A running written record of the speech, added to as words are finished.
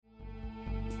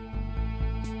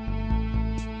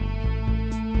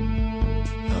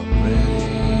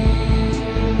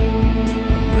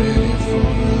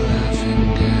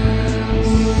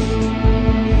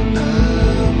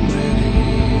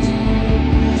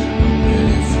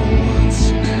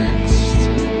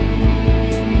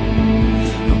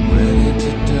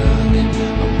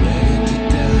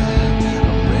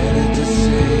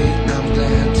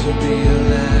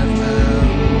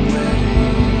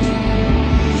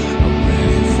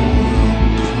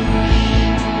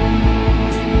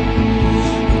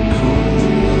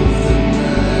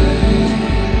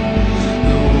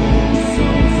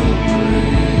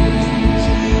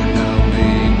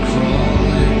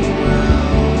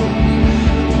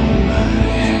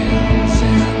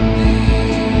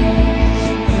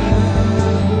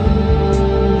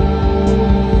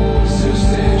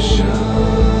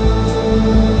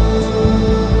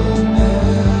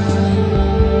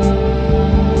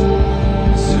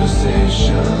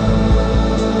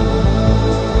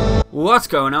What's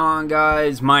going on,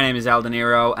 guys? My name is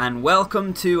Aldeniro, and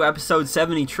welcome to episode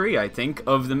 73, I think,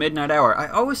 of the Midnight Hour. I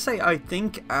always say I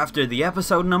think after the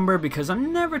episode number because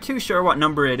I'm never too sure what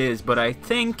number it is, but I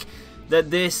think that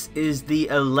this is the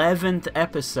 11th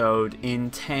episode in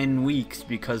 10 weeks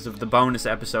because of the bonus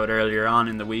episode earlier on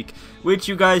in the week, which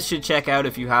you guys should check out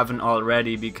if you haven't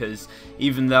already, because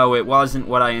even though it wasn't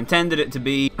what I intended it to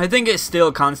be, I think it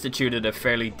still constituted a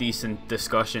fairly decent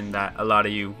discussion that a lot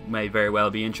of you may very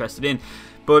well be interested in.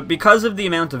 But because of the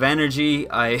amount of energy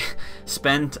I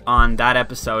spent on that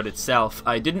episode itself,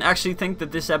 I didn't actually think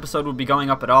that this episode would be going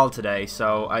up at all today,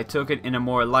 so I took it in a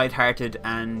more lighthearted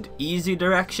and easy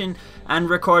direction and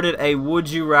recorded a Would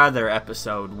You Rather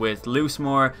episode with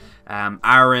Loosemore,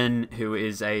 Aaron, who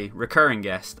is a recurring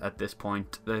guest at this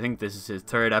point. I think this is his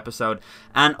third episode,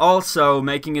 and also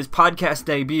making his podcast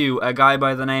debut, a guy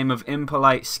by the name of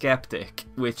Impolite Skeptic,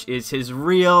 which is his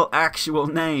real actual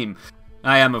name.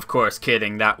 I am, of course,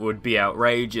 kidding. That would be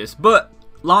outrageous. But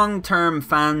long-term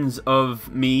fans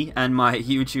of me and my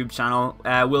YouTube channel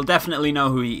will definitely know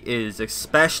who he is,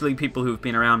 especially people who've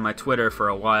been around my Twitter for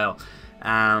a while.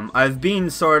 I've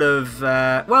been sort of...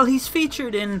 well, he's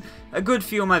featured in a good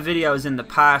few of my videos in the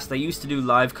past. I used to do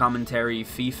live commentary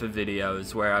FIFA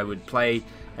videos where I would play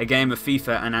a game of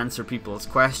FIFA and answer people's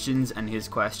questions, and his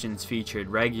questions featured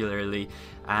regularly.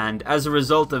 And as a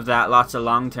result of that, lots of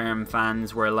long-term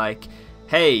fans were like,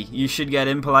 hey, you should get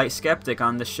Impolite Skeptic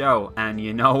on the show. And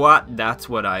you know what? That's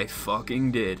what I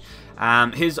fucking did.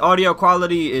 His audio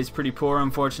quality is pretty poor,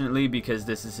 unfortunately, because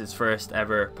this is his first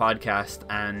ever podcast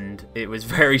and it was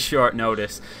very short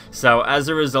notice. So as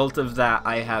a result of that,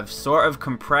 I have sort of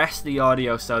compressed the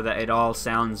audio so that it all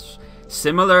sounds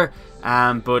similar,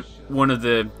 but one of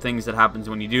the things that happens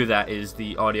when you do that is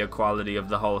the audio quality of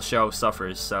the whole show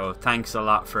suffers. So thanks a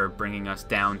lot for bringing us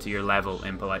down to your level,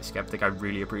 Impolite Skeptic. I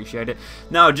really appreciate it.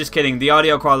 No, just kidding. The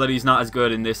audio quality is not as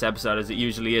good in this episode as it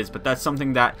usually is, but that's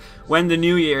something that when the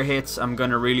new year hits, I'm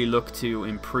going to really look to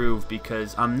improve,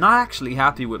 because I'm not actually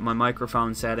happy with my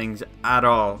microphone settings at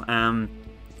all.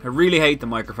 I really hate the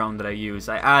microphone that I use.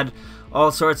 I add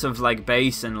all sorts of like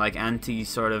bass and like anti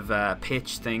sort of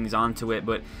pitch things onto it,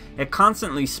 but it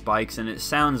constantly spikes and it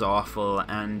sounds awful,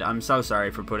 and I'm so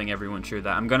sorry for putting everyone through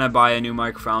that. I'm gonna buy a new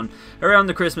microphone around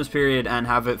the Christmas period and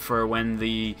have it for when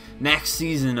the next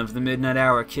season of the Midnight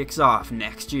Hour kicks off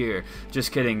next year.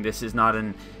 Just kidding, this is not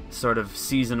an sort of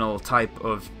seasonal type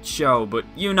of show, but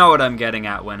you know what I'm getting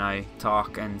at when I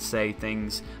talk and say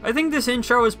things. I think this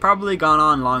intro has probably gone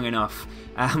on long enough.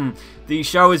 The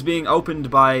show is being opened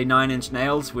by Nine Inch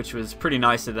Nails, which was pretty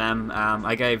nice of them.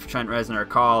 I gave Trent Reznor a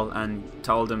call and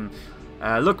told him,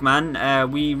 look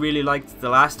man, we really liked the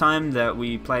last time that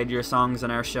we played your songs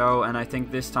on our show, and I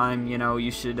think this time, you know,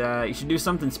 you should do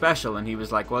something special. And he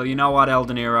was like, well, you know what,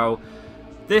 Aldeniro,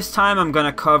 this time I'm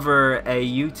gonna cover a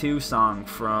U2 song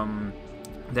from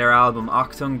their album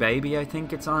Achtung Baby, I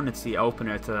think it's on. It's the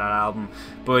opener to that album.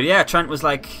 But yeah, Trent was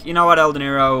like, you know what,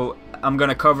 Aldeniro, I'm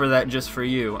gonna cover that just for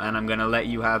you, and I'm gonna let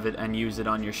you have it and use it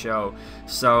on your show.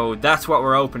 So that's what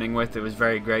we're opening with. It was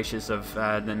very gracious of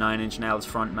the Nine Inch Nails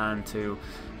frontman to,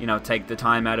 you know, take the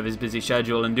time out of his busy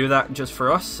schedule and do that just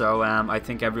for us. So I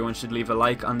think everyone should leave a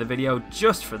like on the video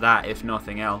just for that, if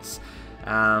nothing else.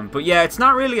 But yeah, it's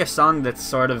not really a song that's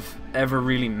sort of ever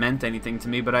really meant anything to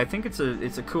me, but I think it's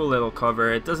a cool little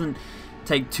cover. It doesn't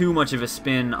take too much of a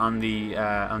spin on the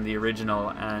original,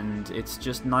 and it's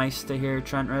just nice to hear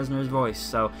Trent Reznor's voice.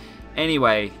 So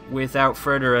anyway, without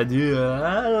further ado,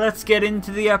 let's get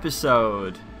into the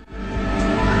episode.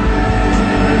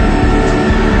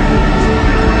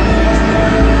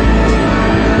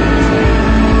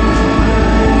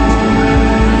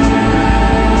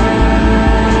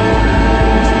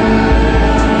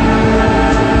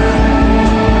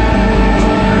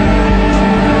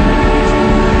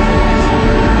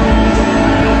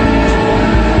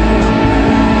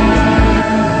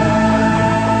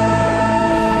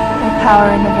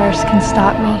 Power in the verse can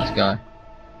stop me. This guy.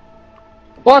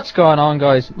 What's going on,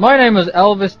 guys? My name is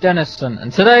Elvis Dennison,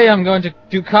 and today I'm going to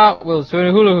do cartwheels through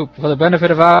a hula hoop for the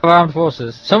benefit of our armed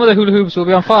forces. Some of the hula hoops will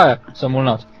be on fire, some will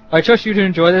not. I trust you to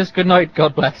enjoy this. Good night,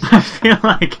 God bless. I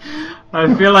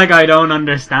feel like I don't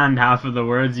understand half of the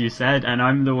words you said, and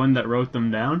I'm the one that wrote them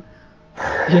down.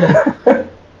 Yeah.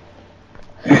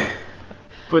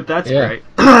 But that's great.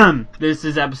 This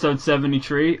is episode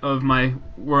 73 of my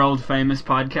world-famous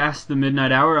podcast, The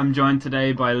Midnight Hour. I'm joined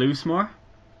today by Loosemore.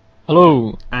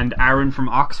 Hello. And Aaron from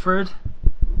Oxford.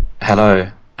 Hello.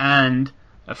 And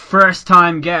a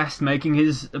first-time guest making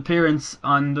his appearance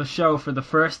on the show for the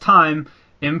first time,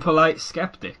 Impolite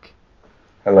Skeptic.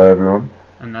 Hello, everyone.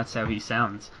 and that's how he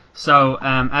sounds. So,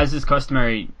 as is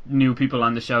customary, new people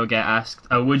on the show get asked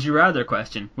a would you rather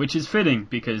question, which is fitting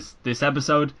because this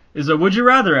episode is a would you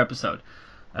rather episode.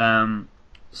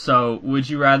 So, would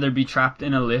you rather be trapped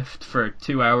in a lift for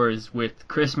 2 hours with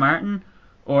Chris Martin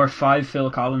or 5 Phil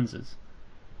Collinses?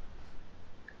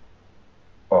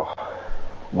 Oh,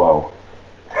 whoa.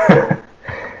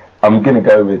 I'm going to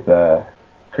go with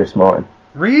Chris Martin.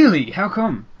 Really? How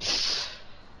come?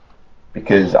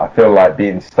 Because I feel like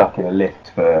being stuck in a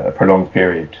lift for a prolonged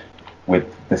period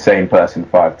with the same person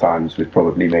 5 times would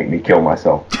probably make me kill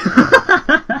myself.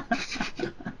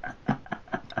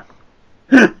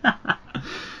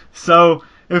 So,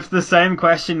 if the same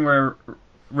question were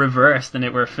reversed and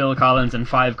it were Phil Collins and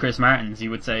 5 Chris Martins,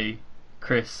 you would say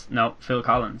Phil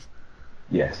Collins.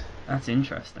 Yes. That's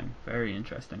interesting. Very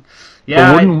interesting. But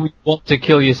Yeah. wouldn't we want to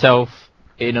kill yourself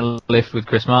in a lift with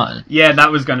Chris Martin? Yeah,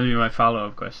 that was going to be my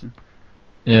follow-up question.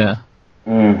 Yeah.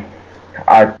 You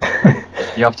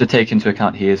You have to take into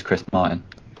account he is Chris Martin.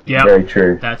 Yeah, Very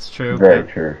true. that's true. Very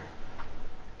true.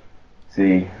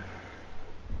 See,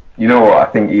 you know what? I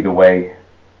think either way,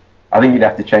 I think you'd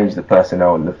have to change the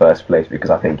personnel in the first place because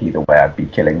I think either way I'd be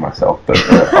killing myself. But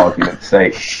for argument's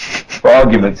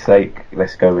sake,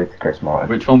 let's go with Chris Martin.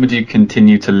 Which one would you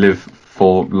continue to live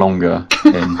for longer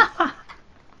in?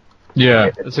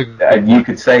 Yeah. You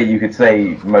could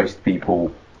say most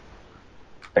people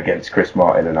against Chris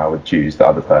Martin, and I would choose the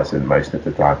other person most of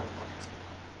the time.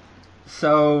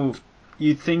 So,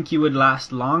 you think you would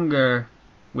last longer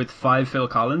with 5 Phil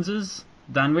Collinses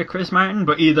than with Chris Martin?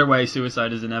 But either way,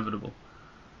 suicide is inevitable.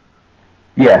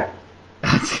 Yeah.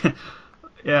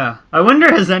 Yeah. I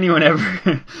wonder, has anyone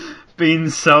ever been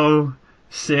so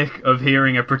sick of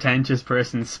hearing a pretentious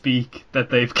person speak that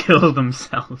they've killed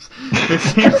themselves? It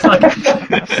seems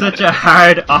like such a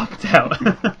hard opt-out.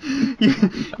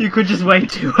 you could just wait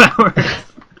 2 hours.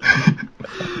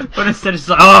 But instead it's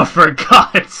like, oh, for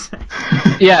God's sake.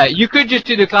 Yeah, you could just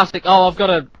do the classic, I've got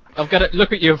to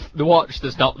look at the watch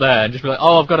that's not there and just be like,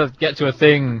 I've got to get to a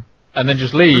thing and then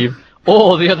just leave.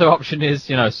 Or the other option is,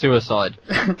 suicide.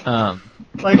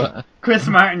 Chris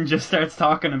Martin just starts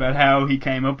talking about how he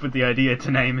came up with the idea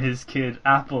to name his kid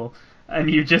Apple,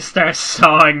 and you just start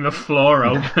sawing the floor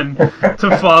open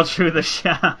to fall through the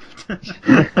shaft.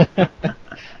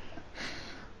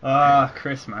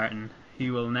 Chris Martin. He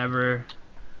will never,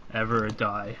 ever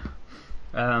die.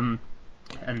 And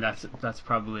that's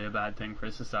probably a bad thing for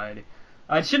society.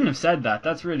 I shouldn't have said that.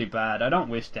 That's really bad. I don't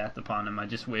wish death upon him. I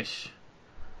just wish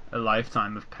a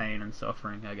lifetime of pain and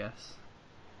suffering, I guess.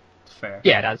 It's fair.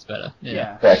 Yeah, that's better.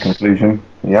 Yeah. Fair conclusion.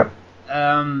 Yep.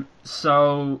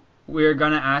 So we're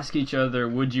gonna ask each other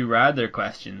would you rather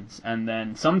questions, and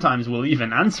then sometimes we'll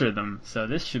even answer them. So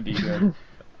this should be good.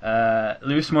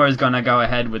 Loosemore is gonna go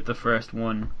ahead with the first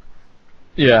one.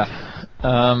 Yeah.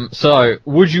 So,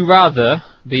 would you rather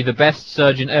be the best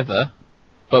surgeon ever,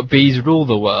 but bees rule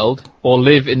the world, or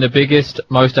live in the biggest,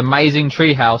 most amazing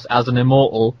treehouse as an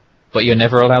immortal, but you're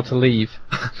never allowed to leave?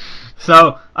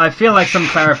 So, I feel like some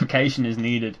clarification is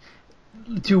needed.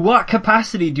 To what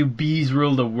capacity do bees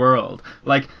rule the world?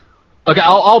 Like, okay,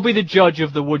 I'll be the judge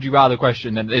of the would you rather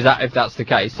question then, if that's the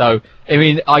case. So, I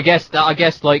mean, I guess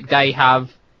like they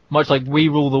have, much like we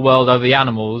rule the world over the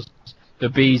animals, the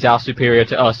bees are superior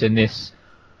to us in this.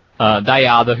 They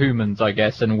are the humans, I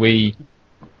guess, and we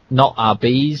not our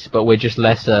bees, but we're just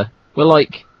lesser. We're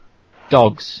like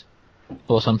dogs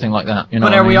or something like that. You know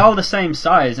but what are I we mean? all the same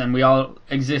size and we all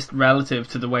exist relative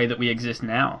to the way that we exist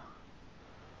now?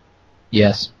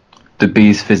 Yes. The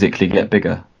bees physically get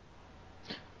bigger.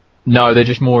 No, they're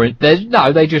just more.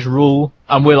 They just rule,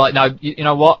 and we're like, no, you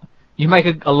know what? You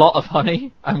make a lot of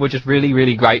honey, and we're just really,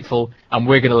 really grateful, and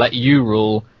we're gonna let you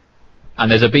rule. And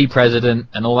there's a bee president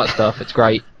and all that stuff. It's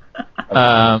great.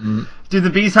 Do the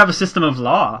bees have a system of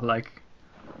law? Like,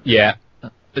 Yeah,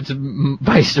 it's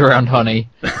based around honey,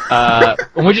 and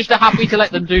we're just happy to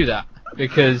let them do that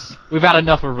because we've had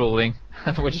enough of ruling,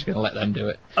 and we're just gonna let them do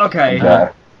it. okay,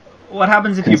 what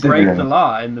happens if you break the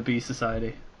law in the bee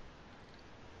society?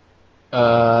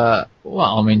 Well,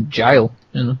 I mean, jail.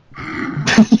 You know.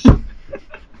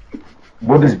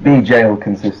 What does bee jail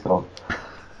consist of?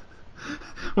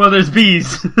 Well, there's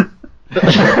bees.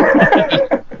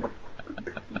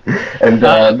 And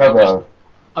another.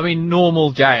 I mean,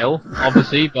 normal jail,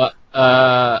 obviously, but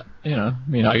I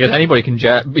guess anybody can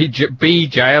be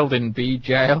jailed in bee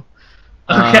jail.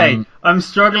 Okay, I'm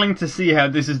struggling to see how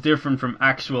this is different from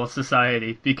actual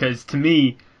society, because to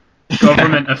me,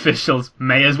 government officials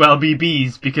may as well be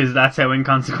bees, because that's how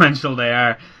inconsequential they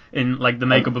are in, like, the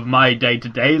makeup of my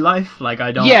day-to-day life. Like,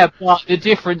 I don't... Yeah, but the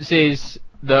difference is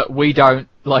that we don't,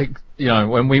 like,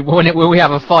 when we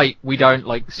have a fight, we don't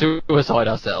like suicide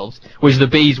ourselves, which the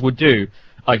bees would do,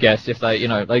 I guess, if they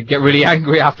they get really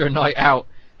angry after a night out,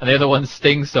 and the other one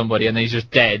stings somebody and he's just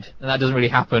dead, and that doesn't really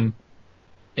happen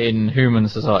in human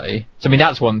society. So I mean,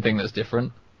 that's one thing that's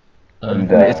different.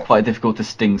 And, It's quite difficult to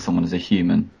sting someone as a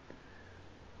human.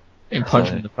 In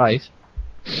punching in the face.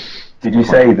 Did you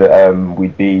say that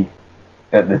we'd be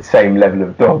at the same level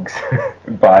of dogs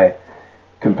by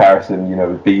comparison,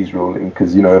 with bees ruling?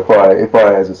 Because if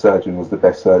I as a surgeon was the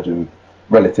best surgeon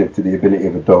relative to the ability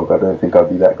of a dog, I don't think I'd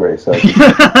be that great a surgeon.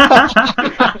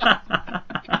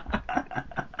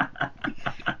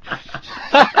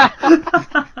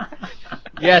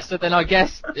 Yeah, so then I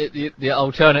guess the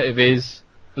alternative is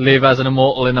live as an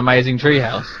immortal in Amazing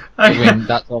Treehouse. I mean,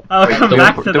 that's all. I'll come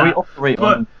back to Do that. we operate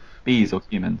on bees or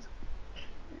humans?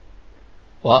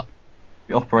 What?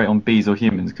 We operate on bees or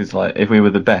humans? Because if we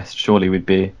were the best, surely we'd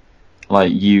be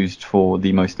used for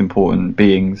the most important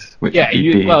beings. Which Yeah,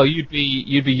 would you'd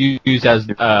be used as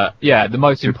the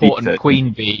most important surgeon.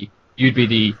 queen bee. You'd be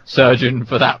the surgeon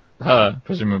for her,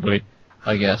 presumably,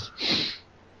 I guess.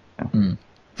 Hmm.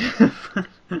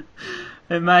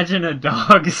 Imagine a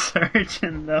dog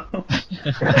surgeon, though.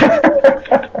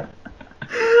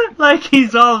 Like,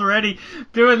 he's already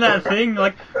doing that thing,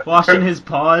 like, washing his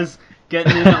paws,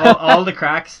 getting in all the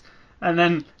cracks, and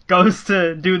then goes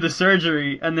to do the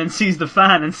surgery, and then sees the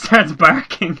fan and starts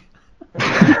barking.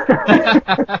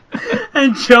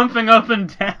 And jumping up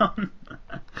and down.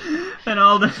 And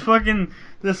all the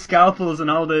scalpels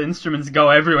and all the instruments go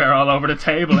everywhere all over the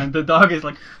table, and the dog is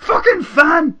like, fucking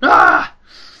fan! Ah!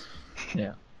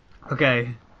 Yeah.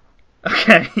 Okay.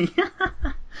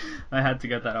 I had to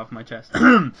get that off my chest.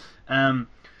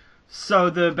 So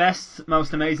the best,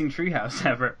 most amazing treehouse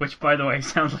ever, which by the way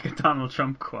sounds like a Donald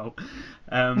Trump quote.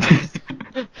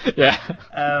 Yeah.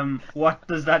 What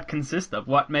does that consist of?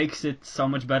 What makes it so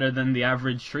much better than the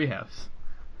average treehouse?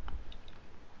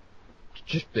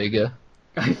 Just bigger.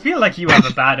 I feel like you have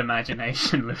a bad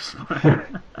imagination,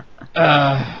 Lipsmore.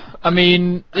 I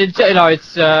mean, it's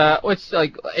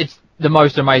the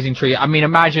most amazing tree. I mean,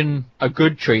 imagine a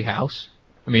good tree house.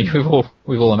 I mean,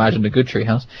 we've all imagined a good tree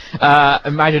house.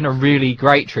 Imagine a really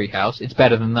great tree house. It's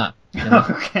better than that.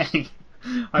 Okay.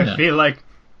 I feel like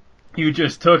you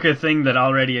just took a thing that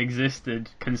already existed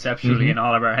conceptually in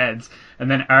all of our heads,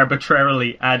 and then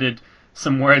arbitrarily added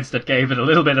some words that gave it a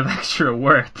little bit of extra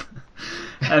worth.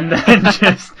 And then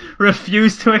just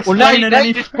refused to explain it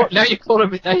any further. Now you're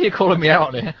calling me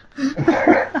out on it.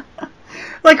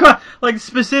 Like what? Like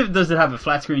specific? Does it have a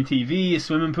flat screen TV, a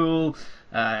swimming pool,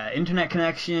 internet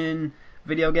connection,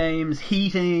 video games,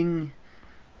 heating?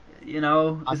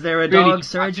 Is there a dog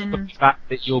surgeon? The fact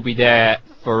that you'll be there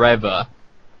forever.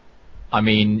 I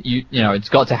mean, it's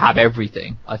got to have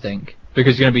everything. I think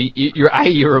because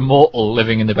you're immortal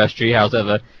living in the best treehouse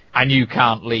ever, and you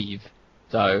can't leave.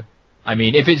 So, I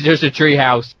mean, if it's just a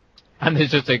treehouse and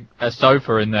there's just a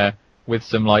sofa in there with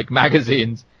some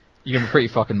magazines, you're gonna be pretty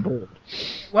fucking bored.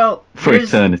 Well, for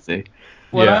eternity.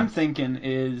 What I'm thinking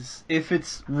is, if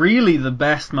it's really the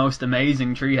best, most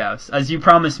amazing treehouse, as you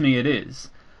promised me it is,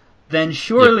 then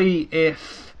surely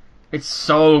if it's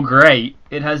so great,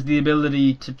 it has the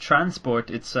ability to transport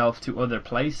itself to other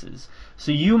places.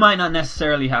 So you might not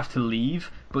necessarily have to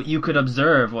leave, but you could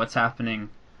observe what's happening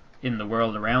in the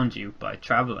world around you by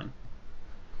traveling.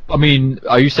 I mean,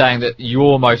 are you saying that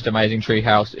your most amazing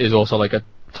treehouse is also like a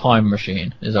time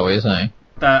machine? Is that what you're saying?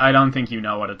 I don't think you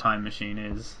know what a time machine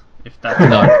is. If that's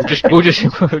No, we'll just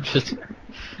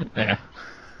yeah.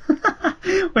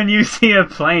 When you see a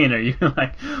plane, are you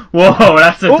like, whoa,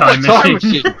 that's a time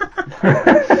machine?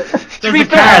 There's a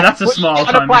car, that's a small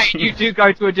time machine. You do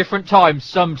go to a different time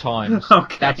sometimes.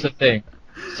 Okay. That's a thing.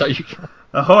 So you can...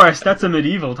 A horse, that's a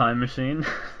medieval time machine.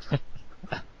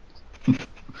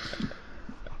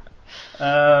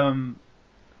 I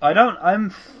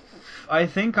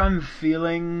think I'm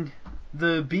feeling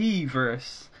the bee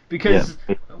verse. Because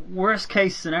worst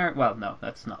case scenario, well, no,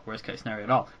 that's not worst case scenario at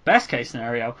all. Best case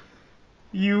scenario,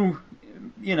 you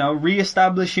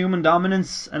re-establish human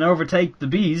dominance and overtake the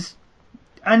bees,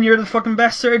 and you're the fucking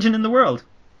best surgeon in the world.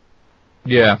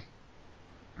 Yeah.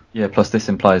 Yeah, plus this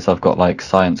implies I've got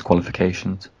science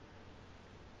qualifications.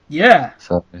 Yeah.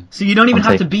 So you don't even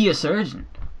have to be a surgeon.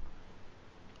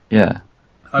 Yeah.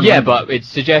 But it's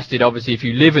suggested, obviously, if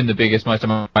you live in the biggest, most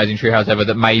amazing treehouse ever,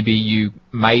 that maybe you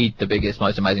made the biggest,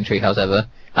 most amazing treehouse ever,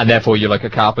 and therefore you're like a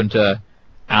carpenter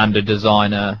and a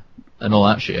designer and all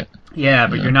that shit. Yeah,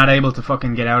 but you're not able to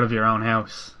fucking get out of your own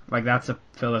house. That's a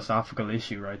philosophical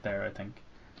issue right there, I think.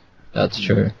 That's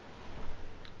true.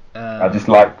 I just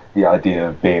like the idea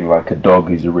of being like a dog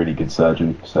who's a really good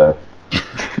surgeon, so...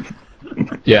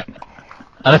 Yeah.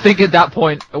 And I think at that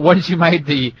point, once you made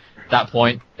that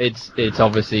point, it's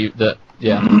obviously that,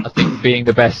 I think being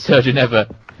the best surgeon ever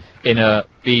in a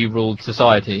B-ruled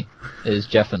society is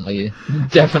definitely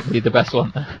the best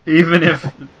one. Even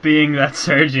if being that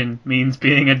surgeon means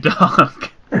being a dog.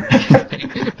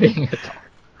 Being a dog.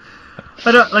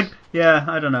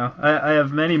 I don't know. I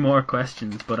have many more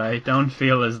questions, but I don't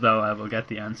feel as though I will get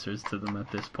the answers to them at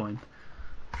this point.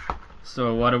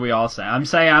 So what do we all say? I'm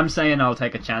saying I'll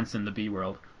take a chance in the B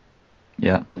world.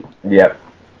 Yeah. Yep.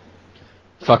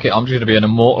 Fuck it, I'm just gonna be an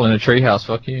immortal in a treehouse,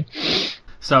 fuck you.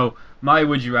 So my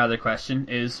would you rather question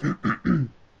is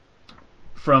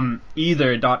from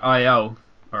either.io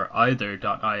or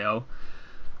either.io,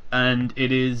 and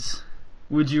it is: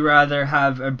 would you rather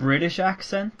have a British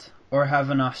accent or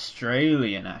have an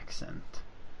Australian accent?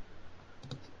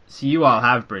 So you all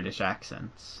have British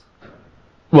accents.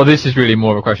 Well, this is really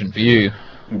more of a question for you.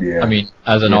 Yeah. I mean,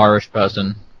 as an Irish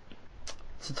person.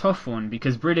 It's a tough one,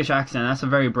 because British accent, that's a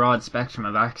very broad spectrum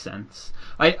of accents.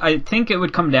 I think it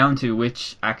would come down to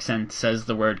which accent says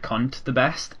the word cunt the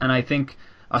best, and I think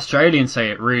Australians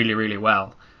say it really, really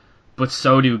well. But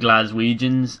so do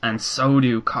Glaswegians, and so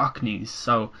do Cockneys,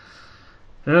 so...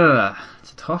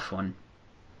 it's a tough one.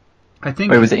 I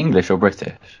think... Wait, was it English or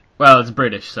British? Well, it's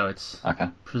British, so it's Okay.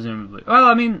 presumably... Well,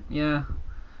 I mean, yeah...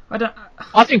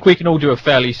 I think we can all do a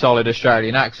fairly solid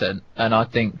Australian accent, and I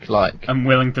think, like... I'm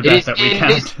willing to bet that we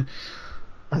can't.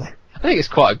 I think it's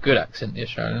quite a good accent, the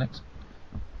Australian accent.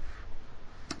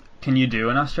 Can you do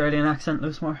an Australian accent,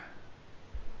 Loosemore?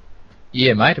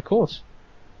 Yeah, mate, of course.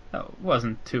 That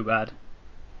wasn't too bad.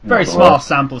 Very Not small well.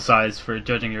 sample size for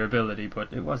judging your ability,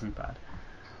 but it wasn't bad.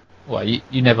 Well,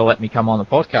 you never let me come on the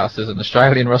podcast as an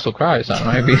Australian Russell Crowe, so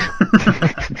maybe...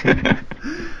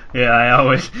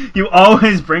 Yeah, you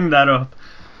always bring that up.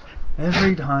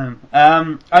 Every time.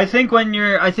 I think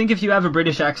if you have a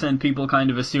British accent, people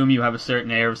kind of assume you have a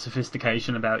certain air of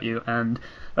sophistication about you, and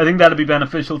I think that'll be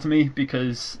beneficial to me,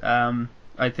 because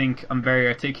I think I'm very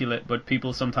articulate, but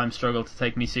people sometimes struggle to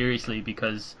take me seriously,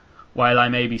 because while I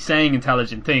may be saying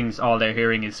intelligent things, all they're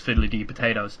hearing is fiddly-dee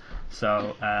potatoes.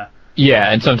 So,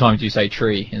 Yeah, and sometimes you say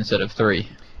tree instead of three.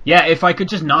 yeah, if I could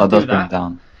just not That does do bring it that.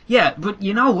 down. Yeah, but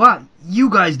you know what? You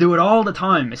guys do it all the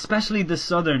time, especially the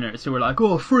Southerners who are like,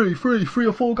 oh, free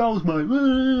or 4 goals,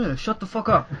 mate. Shut the fuck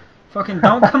up. Fucking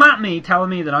don't come at me telling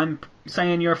me that I'm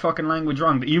saying your fucking language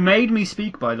wrong. But you made me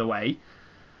speak, by the way,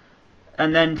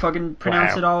 and then fucking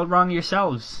pronounce it all wrong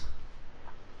yourselves.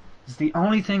 It's the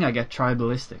only thing I get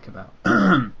tribalistic about.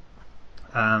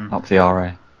 Up the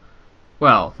RA.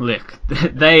 Well, look,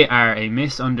 they are a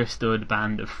misunderstood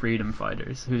band of freedom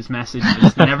fighters whose message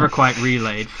is never quite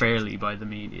relayed fairly by the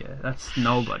media. That's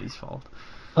nobody's fault.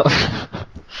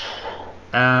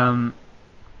 Yeah, I'm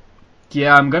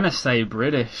gonna say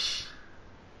British.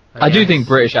 I do guess. think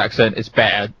British accent is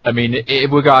better. I mean, if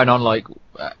we're going on, like,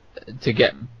 to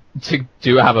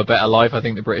have a better life, I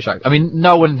think the British accent... I mean,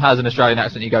 no one has an Australian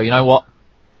accent, you go, you know what?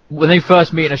 When they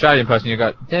first meet an Australian person, you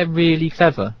go, they're really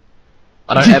clever.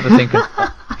 I don't ever think of...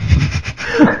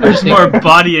 They're just more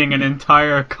bodying an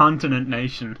entire continent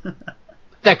nation.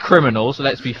 They're criminals,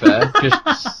 let's be fair. Just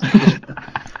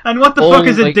And what the all, fuck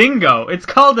is a like- dingo? It's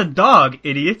called a dog,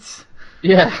 idiots.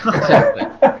 yeah, exactly.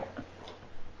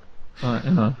 Right,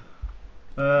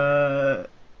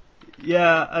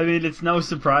 Yeah, I mean, it's no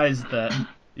surprise that,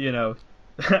 you know,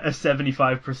 a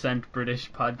 75%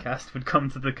 British podcast would come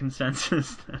to the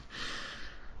consensus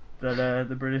that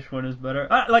the British one is better.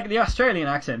 Like, the Australian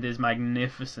accent is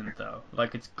magnificent, though.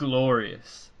 Like, it's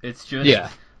glorious. It's just... Yeah.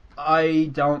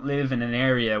 I don't live in an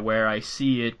area where I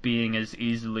see it being as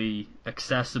easily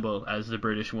accessible as the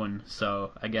British one,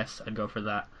 so I guess I'd go for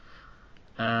that.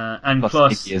 And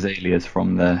plus Iggy Azalea's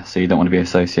from there, so you don't want to be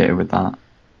associated with that.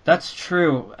 that's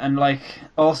true. And like,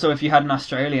 also, if you had an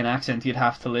Australian accent, you'd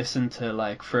have to listen to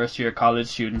like first-year college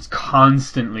students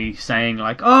constantly saying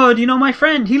like, "Oh, do you know my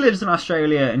friend? He lives in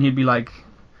Australia," and he'd be like,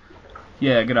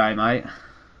 "Yeah, good eye, mate."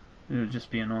 It would just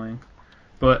be annoying.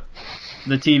 But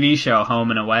the TV show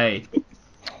Home and Away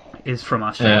is from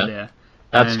Australia.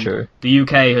 That's and true. The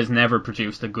UK has never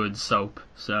produced a good soap,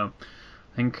 so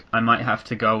I think I might have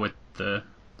to go with the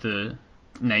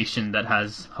nation that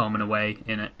has Home and Away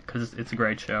in it, because it's a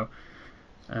great show.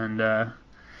 And the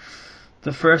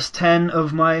first 10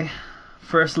 of my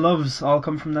first loves all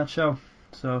come from that show.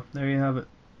 So there you have it.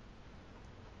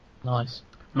 Nice.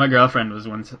 My girlfriend was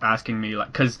once asking me,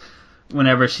 like, because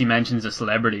whenever she mentions a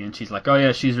celebrity and she's like, oh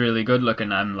yeah, she's really good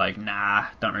looking, I'm like, nah,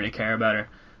 don't really care about her.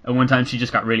 And one time she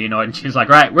just got really annoyed and she was like,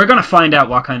 right, we're going to find out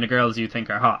what kind of girls you think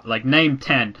are hot. Like, name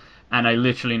 10. And I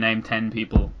literally named 10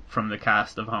 people from the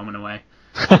cast of Home and Away.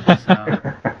 So,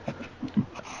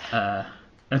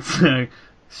 That's a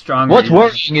strong. What's reason.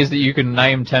 worrying is that you can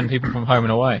name 10 people from Home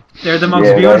and Away. They're the most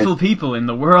Yeah, beautiful people in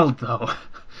the world, though.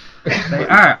 They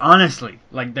are, honestly.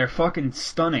 Like, they're fucking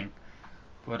stunning.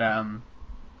 But,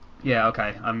 yeah,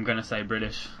 okay, I'm gonna say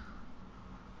British.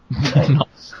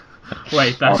 Nice.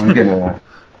 Wait, that's... I'm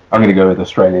gonna go with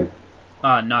Australian.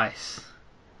 Oh, nice.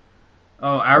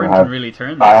 Oh, Aaron I have- can really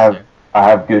turn this. I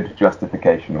have good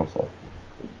justification also.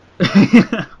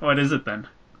 there. What is it, then?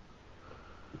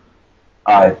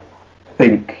 I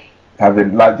think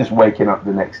having just waking up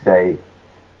the next day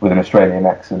with an Australian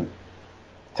accent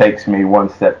takes me one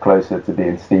step closer to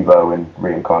being Steve Owen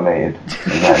reincarnated,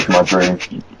 and that is my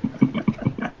dream.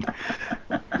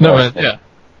 No, yeah.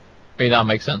 I mean, that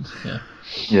makes sense, yeah.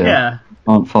 Yeah.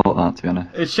 Can't fault that, to be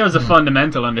honest. It shows a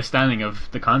fundamental understanding of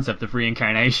the concept of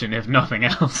reincarnation, if nothing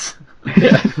else.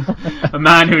 A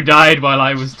man who died while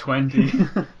I was 20.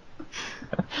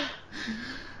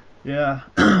 Yeah.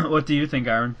 What do you think,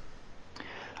 Aaron?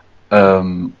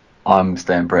 I'm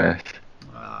staying British.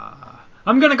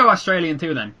 I'm gonna go Australian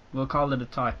too then. We'll call it a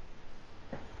tie.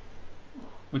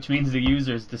 Which means the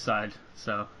users decide.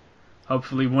 So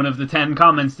hopefully one of the 10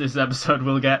 comments this episode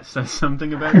will get says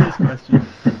something about this question.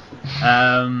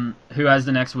 Who has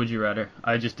the next Would You Rather?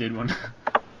 I just did one.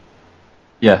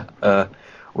 Yeah,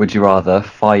 would you rather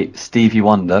fight Stevie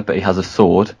Wonder, but he has a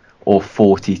sword, or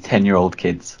 40 10-year-old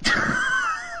kids?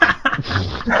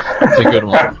 That's a good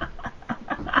one.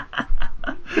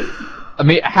 I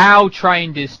mean, how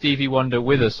trained is Stevie Wonder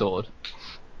with a sword?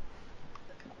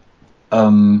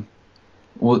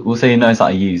 We'll say he knows how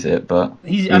to use it, but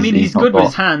He's not good with got-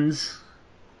 his hands.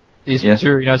 He's Yeah.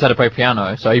 sure he knows how to play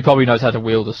piano, so he probably knows how to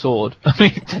wield a sword. I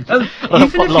mean,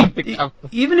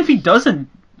 Even if he doesn't,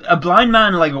 a blind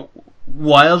man like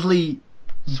wildly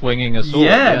swinging a sword.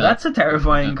 yeah, that's a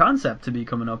terrifying concept to be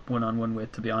coming up one-on-one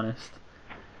with, to be honest.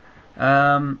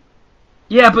 Yeah,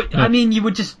 but I mean, you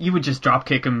would just drop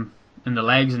kick him in the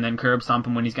legs and then curb stomp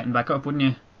him when he's getting back up, wouldn't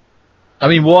you? I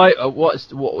mean, why?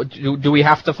 Do we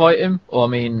have to fight him? Or I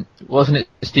mean, wasn't it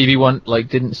Stevie Wonder? Like,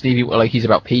 didn't Stevie he's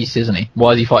about peace, isn't he?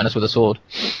 Why is he fighting us with a sword?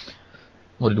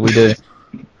 What did we do?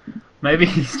 Maybe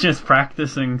he's just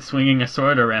practicing swinging a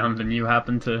sword around, and you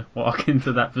happen to walk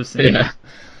into that vicinity. Yeah.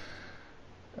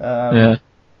 Yeah.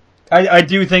 I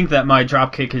do think that my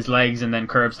drop kick his legs and then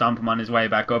curb stomp him on his way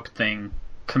back up thing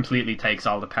completely takes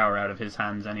all the power out of his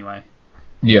hands anyway.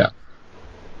 Yeah.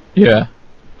 Yeah.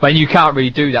 But you can't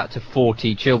really do that to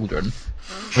 40 children.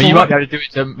 I mean, you might be able to do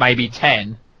it to maybe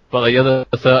 10, but the other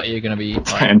 30 are going to be, like,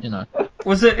 10. you know.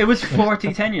 It was 40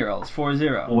 10-year-olds, 40.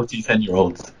 40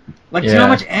 10-year-olds. Like, do you know how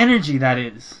much energy that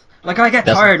is? Like, I get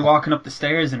That's- tired walking up the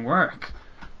stairs and work.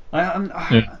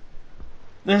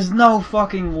 There's no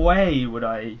fucking way would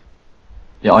I...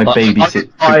 Yeah, I Like,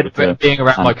 babysit. I get tired of being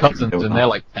around my and cousins, kill and them. they're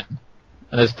like 10.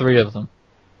 And there's 3 of them.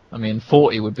 I mean,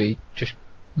 40 would be just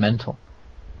mental.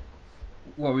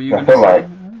 What were you I going to feel say?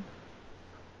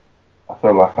 I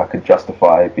feel like I could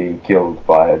justify being killed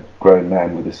by a grown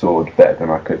man with a sword better than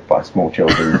I could by small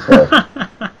children. So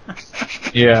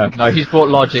Yeah, no, he's brought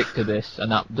logic to this,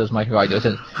 and that does make right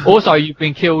sense. Also, you've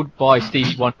been killed by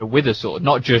Stevie Wonder with a sword,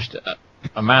 not just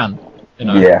a man. You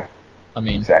know. yeah, I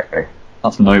mean, exactly.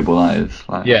 That's noble, that is.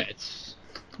 Like, yeah, it's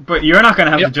But you're not going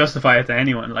to have Yep. to justify it to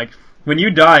anyone. Like, when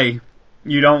you die,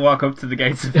 you don't walk up to the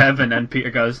gates of heaven and Peter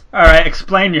goes, "Alright,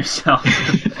 explain yourself."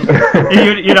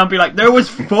 you don't be like, "There was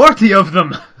 40 of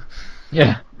them."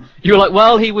 yeah. You were like,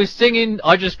 well, he was singing.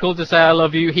 I just called to say I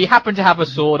love you. He happened to have a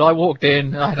sword. I walked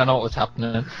in. I don't know what was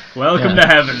happening. Welcome Yeah. to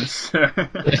heaven, sir.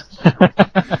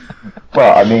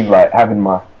 Well, I mean, like having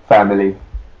my family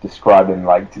describing,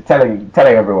 like telling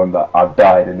everyone that I've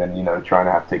died, and then trying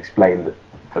to have to explain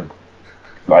that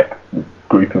like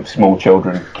group of small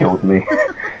children killed me.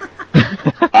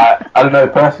 I don't know,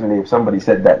 personally, if somebody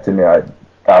said that to me,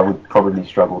 I would probably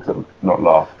struggle to not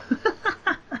laugh.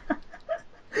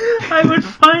 I would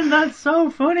find that so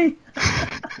funny.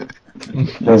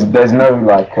 There's no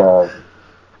like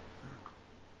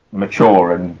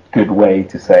mature and good way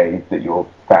to say that your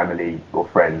family or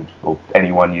friend or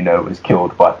anyone you know was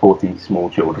killed by 40 small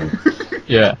children.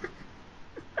 Yeah.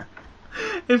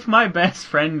 If my best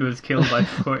friend was killed by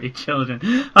 40 children,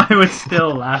 I would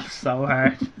still laugh so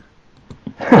hard.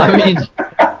 I mean,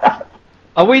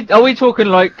 are we talking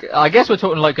like? I guess we're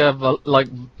talking like a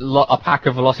pack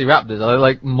of velociraptors. Are they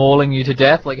like mauling you to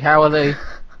death? Like, how are they?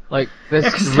 Like, they're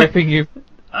Yeah, ripping you.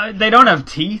 They don't have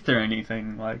teeth or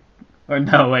anything, like... Or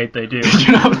no, wait, they do.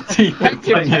 You have teeth at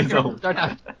 10 years Don't old.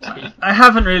 have teeth. I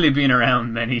haven't really been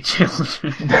around many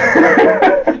children.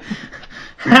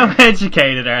 How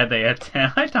educated are they at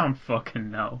 10? I don't fucking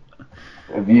know.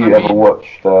 Have you I ever mean-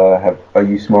 watched? Are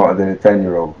you smarter than a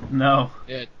 10-year-old? No.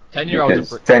 Yeah, 10-year-olds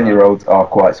Because are pretty 10-year-olds are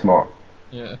quite smart.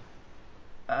 Yeah.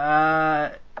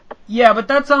 Yeah, but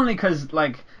that's only because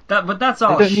like that. But that's They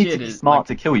all don't need shit. to be Is smart like,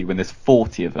 to kill you when there's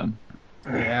 40 of them.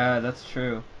 yeah, that's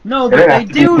true. No, They but don't they have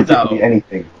to do particularly though.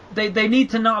 anything. They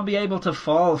need to not be able to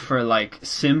fall for like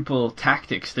simple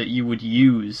tactics that you would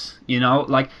use, you know?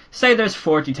 Like say there's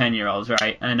 40 10-year-olds,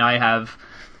 right? And I have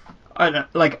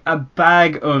like a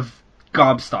bag of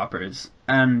gobstoppers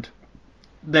and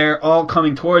they're all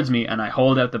coming towards me and I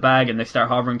hold out the bag and they start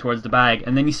hovering towards the bag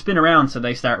and then you spin around so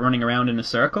they start running around in a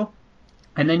circle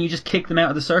and then you just kick them out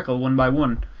of the circle one by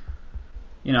one.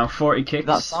 40 kicks.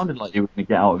 That sounded like you were going to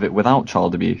get out of it without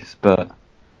child abuse, but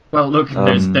Well, look,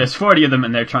 there's 40 of them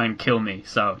and they're trying to kill me.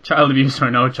 So child abuse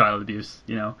or no child abuse,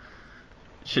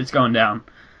 shit's going down.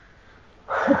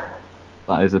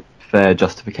 that is a fair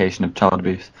justification of child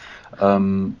abuse.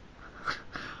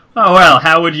 Oh well,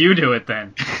 how would you do it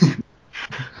then?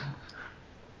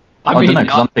 I don't know,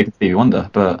 because I'm taking Stevie Wonder,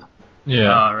 but yeah.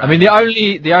 Oh, right. I mean, the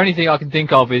only thing I can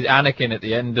think of is Anakin at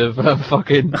the end of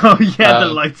fucking Oh yeah, the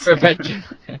lights. Revenge,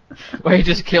 where he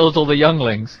just kills all the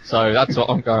younglings. So that's what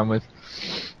I'm going with.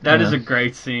 That is Yeah. a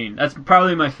great scene. That's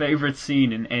probably my favorite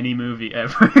scene in any movie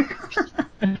ever.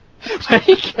 Where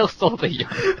he kills all the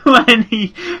young. When he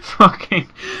fucking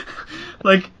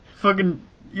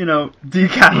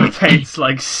decapitates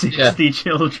like 60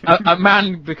 children A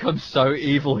man becomes so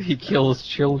evil he kills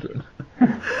children.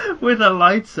 with a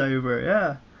lightsaber.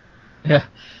 Yeah. Yeah,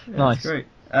 Yeah, nice. That's great.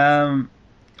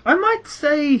 I might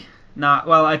say,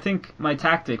 well, I think my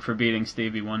tactic for beating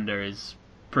Stevie Wonder is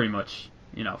pretty much,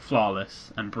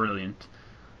 flawless and brilliant.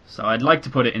 So I'd like to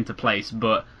put it into place,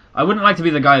 but I wouldn't like to be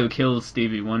the guy who kills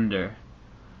Stevie Wonder,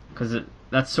 because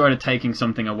that's sort of taking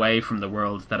something away from the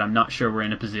world that I'm not sure we're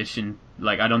in a position,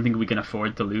 like, I don't think we can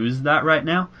afford to lose that right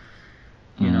now,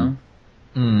 when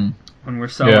we're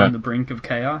so Yeah. on the brink of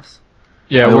chaos.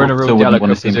 Yeah, I we're in a also real wouldn't delicate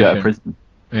want to see him go to position.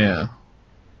 prison. Yeah.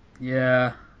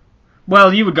 Yeah.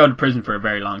 Well, you would go to prison for a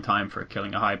very long time for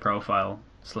killing a high-profile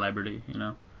celebrity,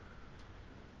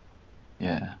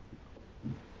 Yeah.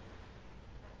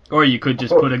 Or you could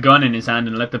just put a gun in his hand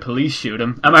and let the police shoot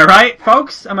him. Am I right,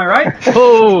 folks? Am I right?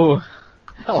 Oh,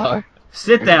 hello.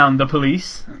 Sit down, the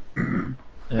police.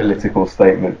 Political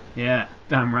statement. Yeah,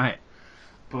 damn right.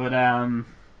 But,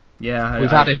 yeah. We've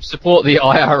had him support the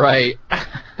IRA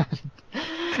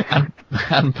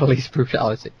and police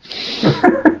brutality.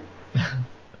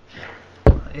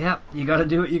 Yeah, you gotta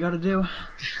do what you gotta do.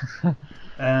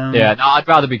 Yeah, no, I'd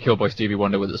rather be killed by Stevie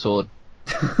Wonder with a sword.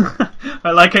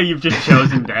 I like how you've just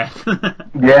chosen death.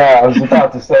 Yeah, I was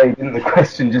about to say, didn't the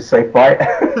question just say fight?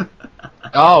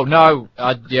 Oh no,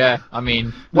 yeah, I mean,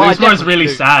 This I one's definitely really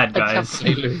lose. sad, I guys.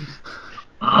 definitely lose.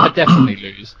 I definitely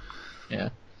lose. Yeah.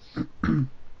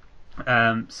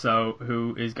 So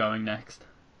who is going next?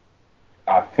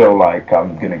 I feel like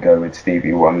I'm going to go with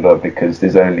Stevie Wonder because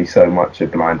there's only so much a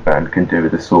blind man can do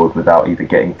with a sword without either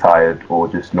getting tired or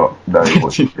just not knowing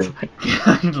what to do.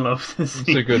 I'd love to see.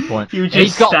 That's a good point. You And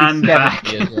he's just got to be stand back.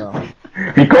 70 as well.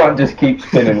 He can't just keep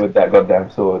spinning with that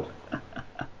goddamn sword.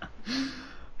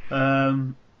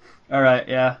 Alright,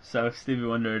 yeah, so Stevie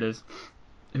Wonder it is.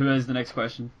 Who has the next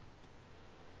question?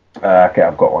 Okay,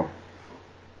 I've got one.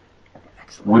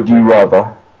 Excellent. Would you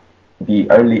rather be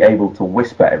only able to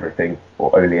whisper everything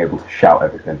or only able to shout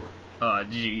everything? Oh,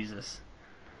 Jesus.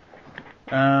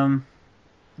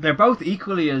 They're both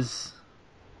equally as...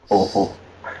 Awful.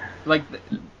 Like,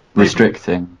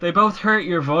 Restricting. they both hurt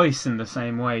your voice in the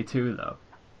same way, too, though.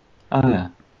 Oh, yeah.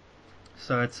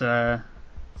 So it's a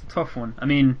tough one. I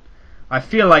mean, I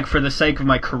feel like for the sake of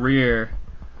my career,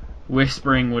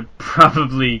 whispering would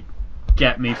probably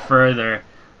get me further.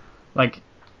 Like,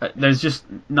 there's just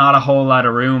not a whole lot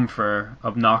of room for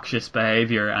obnoxious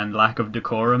behaviour and lack of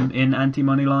decorum in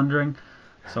anti-money laundering.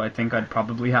 So I think I'd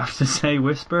probably have to say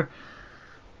whisper.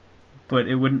 But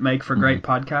it wouldn't make for great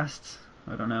podcasts.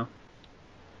 I don't know.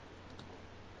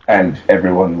 And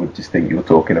everyone would just think you're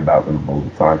talking about them all the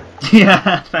time.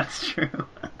 Yeah, that's true.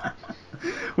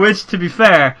 Which, to be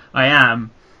fair, I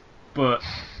am. But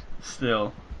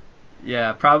still.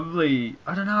 Yeah, probably...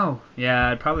 I don't know. Yeah,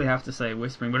 I'd probably have to say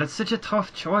whispering. But it's such a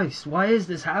tough choice. Why is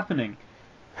this happening?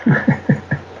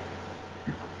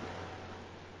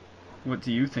 What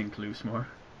do you think, Loosemore?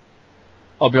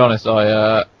 I'll be honest,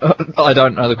 I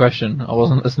don't know the question. I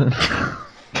wasn't listening.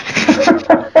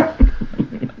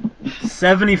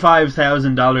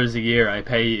 $75,000 a year I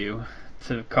pay you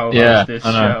to co-host Yeah, this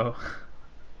I show. know.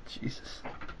 Jesus.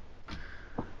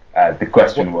 The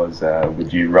question was,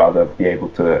 would you rather be able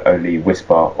to only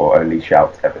whisper or only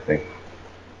shout everything?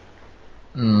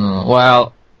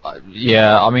 Well,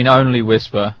 Yeah, I mean, only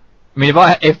whisper. I mean,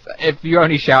 if you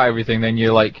only shout everything, then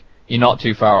you're not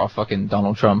too far off fucking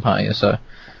Donald Trump, are you? So,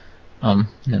 you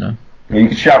know. You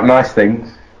can shout nice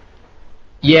things.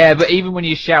 Yeah, but even when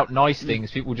you shout nice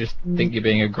things, people just think you're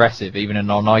being aggressive, even in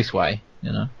a nice way,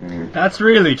 you know. That's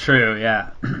really true, yeah.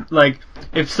 Like,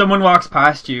 if someone walks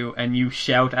past you and you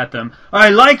shout at them, "I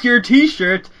like your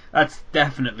t-shirt," that's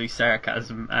definitely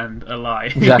sarcasm and a lie.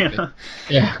 Exactly. You know?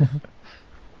 Yeah.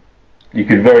 You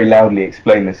could very loudly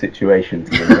explain the situation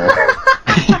to them.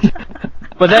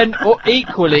 But then,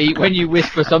 equally, when you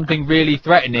whisper something really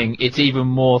threatening, it's even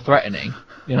more threatening,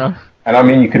 you know? And I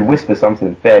mean, you could whisper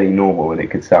something fairly normal and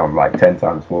it could sound like 10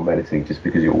 times more menacing just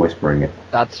because you're whispering it.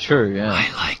 That's true, yeah. I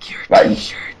like your Like-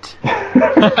 t-shirt.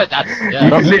 You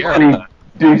could literally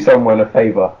do someone a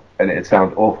favour and it'd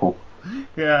sound awful.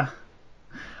 Yeah.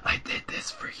 I did this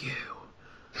for you.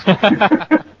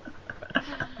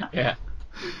 Yeah.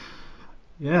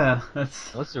 Yeah, that's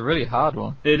That's a really hard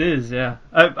one. it is, yeah.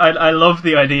 I love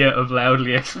the idea of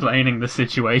loudly explaining the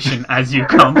situation as you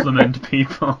compliment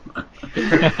people.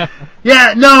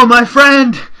 Yeah, no, my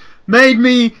friend made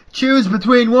me choose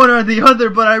between one or the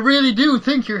other, but I really do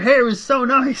think your hair is so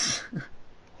nice.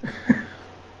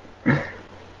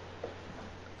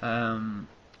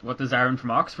 What does Aaron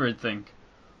from Oxford think?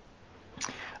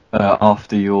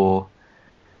 After your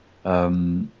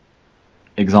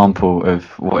example of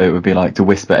what it would be like to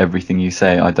whisper everything you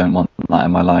say, I don't want that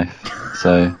in my life.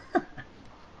 So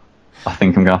I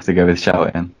think I'm going to have to go with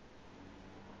shouting.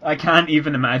 I can't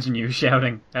even imagine you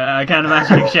shouting. I can't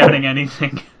imagine you shouting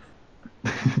anything.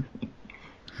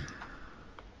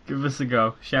 Give us a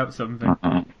go. Shout something.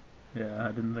 Uh-uh. Yeah,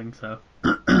 I didn't think so.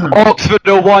 Oxford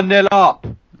are 1-0 up!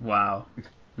 Wow.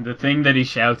 The thing that he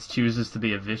shouts chooses to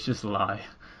be a vicious lie.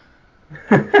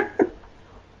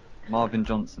 Marvin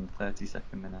Johnson,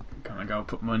 32nd minute. Gonna go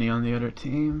put money on the other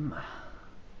team.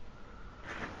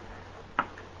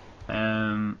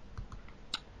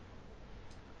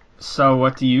 So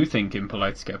what do you think,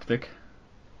 Impolite Skeptic?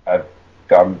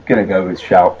 I'm gonna go with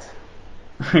shout.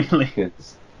 Really?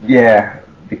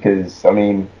 Because I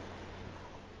mean,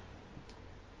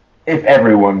 if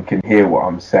everyone can hear what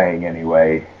I'm saying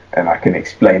anyway, and I can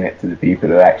explain it to the people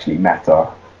that actually matter,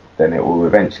 then it will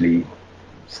eventually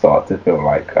start to feel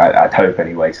like, I'd hope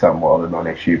anyway, somewhat of a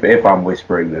non-issue. But if I'm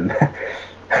whispering, then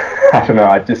I don't know,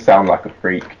 I just sound like a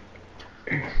freak.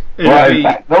 Well, in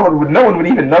fact, no one would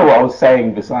even know what I was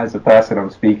saying besides the person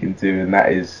I'm speaking to, and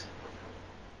that is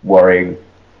worrying.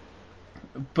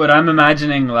 But I'm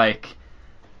imagining, like,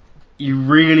 you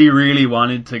really, really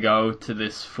wanted to go to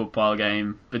this football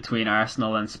game between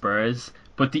Arsenal and Spurs,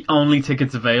 but the only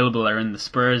tickets available are in the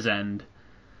Spurs end.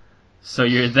 So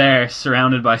you're there,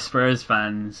 surrounded by Spurs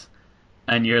fans,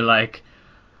 and you're like,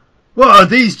 "Whoa,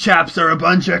 these chaps are a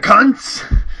bunch of cunts!"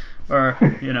 Or,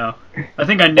 you know, I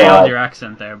think I nailed your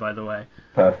accent there, by the way.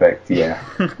 Perfect, yeah.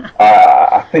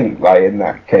 I think, like, in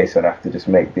that case, I'd have to just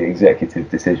make the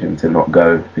executive decision to not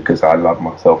go because I love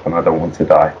myself and I don't want to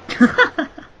die.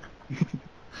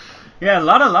 Yeah, a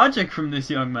lot of logic from this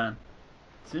young man.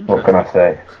 It's What can interesting.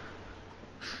 I say?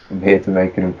 I'm here to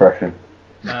make an impression.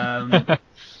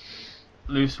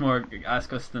 Loosmore,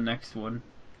 ask us the next one.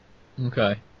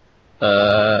 Okay.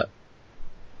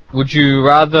 Would you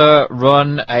rather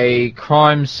run a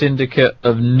crime syndicate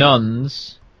of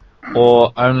nuns,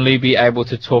 or only be able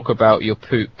to talk about your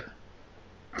poop?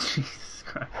 Jesus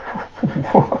Christ.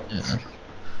 What?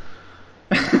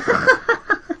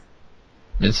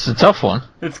 It's a tough one.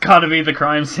 It's gotta be the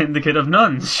crime syndicate of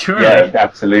nuns, surely. Yeah,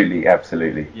 absolutely,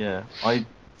 absolutely. Yeah, I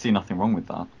see nothing wrong with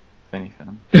that, if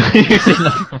anything. You see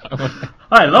nothing wrong with it.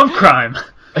 I love crime.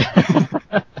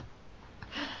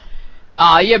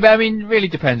 Yeah, but I mean, it really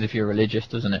depends if you're religious,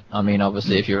 doesn't it? I mean,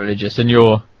 obviously, if you're religious and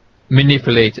you're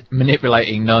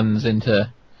manipulating nuns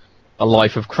into a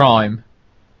life of crime,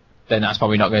 then that's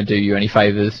probably not going to do you any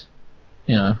favours,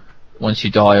 you know, once you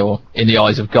die or in the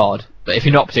eyes of God. But if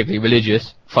you're not particularly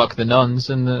religious, fuck the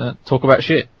nuns and talk about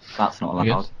shit. That's not I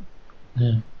allowed. guess.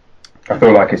 Yeah. I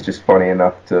feel like it's just funny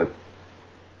enough to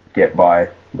get by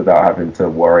without having to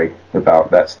worry about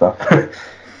that stuff.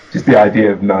 Just the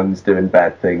idea of nuns doing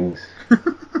bad things.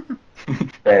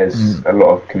 There's a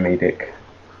lot of comedic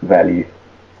value,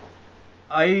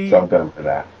 so I'm going for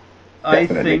that. I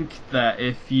Definitely. think that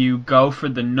if you go for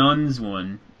the nuns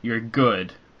one, you're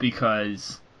good,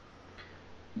 because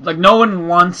like no one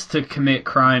wants to commit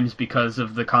crimes because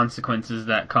of the consequences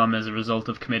that come as a result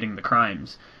of committing the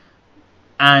crimes.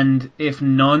 And if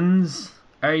nuns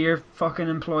are your fucking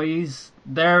employees,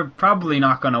 they're probably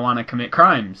not going to want to commit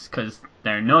crimes because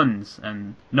they're nuns,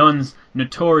 and nuns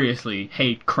notoriously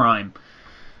hate crime.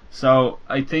 So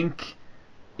I think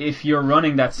if you're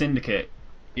running that syndicate,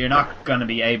 you're not going to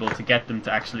be able to get them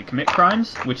to actually commit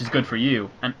crimes, which is good for you.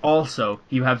 And also,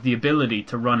 you have the ability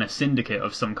to run a syndicate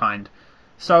of some kind.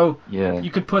 So, Yeah.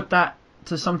 you could put that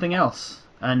to something else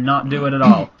and not do it at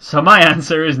all. So my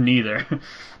answer is neither.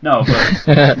 No,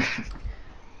 but...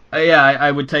 yeah,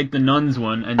 I would take the nuns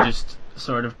one and just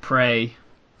sort of pray...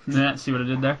 see what I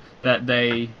did there? That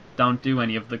they don't do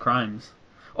any of the crimes.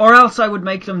 Or else I would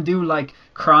make them do, like,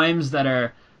 crimes that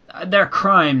are... They're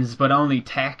crimes, but only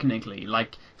technically,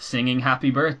 like singing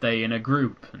Happy Birthday in a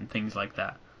group and things like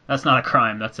that. That's not a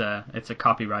crime. It's a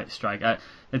copyright strike.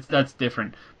 That's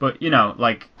different. But you know,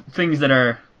 like things that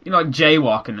are like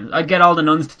jaywalking. I'd get all the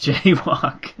nuns to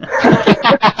jaywalk.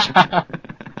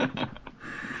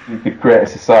 You could create a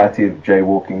society of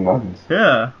jaywalking nuns.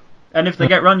 Yeah, and if they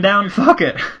get run down, fuck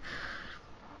it.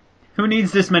 Who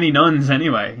needs this many nuns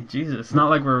anyway? Jesus, it's not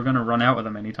like we're gonna run out of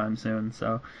them anytime soon.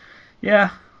 So, yeah.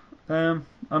 I'm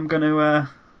gonna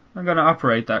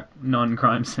operate that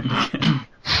non-crime syndicate.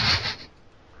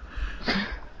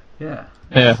 Yeah.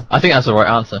 Yeah, I think that's the right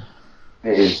answer.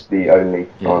 It is the only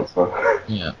answer.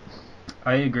 Yeah.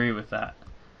 I agree with that.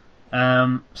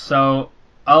 So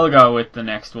I'll go with the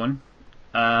next one.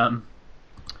 That's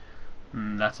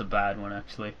a bad one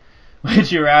actually. Would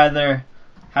you rather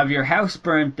have your house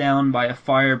burnt down by a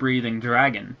fire-breathing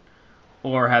dragon,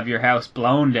 or have your house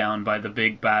blown down by the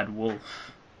big bad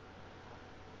wolf?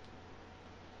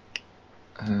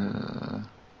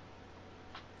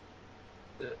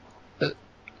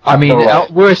 I mean,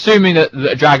 Alright. we're assuming that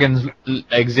the dragons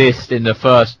exist in the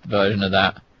first version of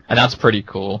that, and that's pretty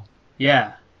cool.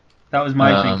 Yeah, that was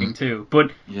my thinking too.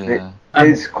 But Yeah.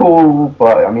 It's cool,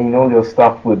 but I mean, all your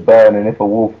stuff would burn, and if a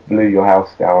wolf blew your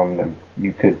house down, then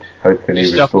you could hopefully Your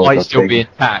stuff restore might still something. be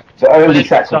intact. The only But it's-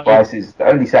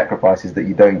 sacrifice is that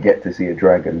you don't get to see a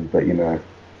dragon. But you know,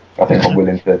 I think I'm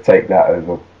willing to take that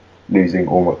over losing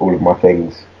all of my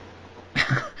things.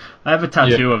 I have a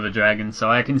tattoo of a dragon, so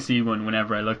I can see one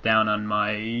whenever I look down on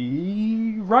my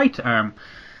right arm.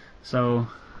 So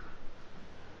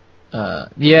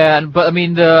Yeah, but I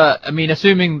mean,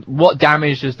 assuming what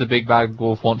damage does the big bad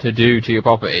wolf want to do to your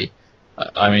property?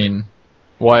 I mean,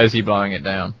 why is he blowing it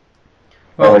down?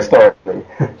 Well, historically,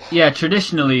 yeah,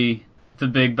 traditionally the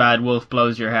big bad wolf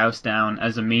blows your house down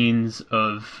as a means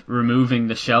of removing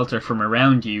the shelter from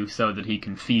around you so that he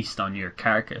can feast on your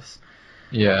carcass.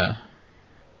 Yeah.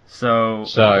 So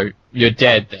So you're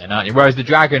dead then, aren't you? Whereas the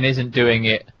dragon isn't doing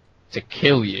it to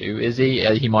kill you, is he?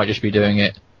 He might just be doing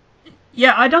it.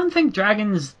 yeah, I don't think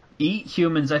dragons eat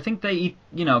humans. I think they eat,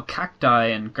 cacti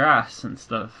and grass and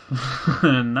stuff.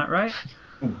 Isn't that right?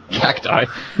 Cacti.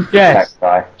 Yes. that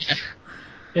guy.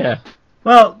 Yeah.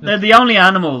 Well, they're the only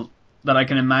animal that I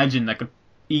can imagine that could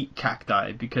eat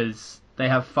cacti because they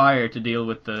have fire to deal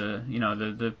with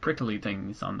the prickly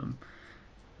things on them.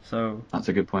 So, That's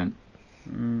a good point.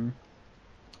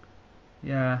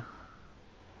 yeah.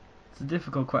 It's a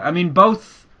difficult question. I mean,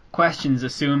 both questions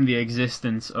assume the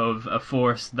existence of a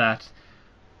force that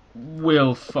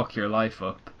will fuck your life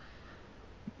up.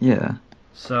 Yeah.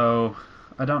 So,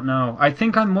 I don't know. I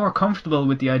think I'm more comfortable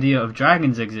with the idea of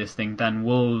dragons existing than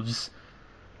wolves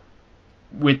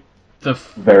with the...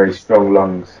 Very strong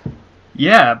lungs.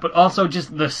 Yeah, but also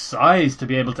just the size to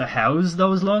be able to house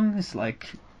those lungs. Like,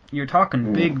 you're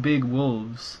talking big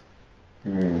wolves.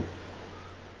 Mm.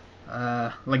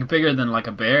 Like bigger than like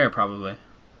a bear, probably.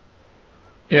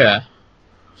 Yeah.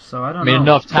 So I don't I mean, know.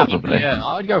 enough time. Probably. Yeah,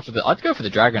 I'd go for the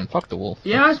dragon. Fuck the wolf.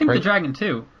 Yeah, I That's think great. the dragon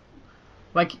too.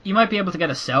 Like, you might be able to get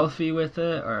a selfie with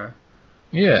it or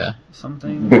Yeah.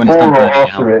 something. When it's Before done or burning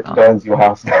after out. it burns your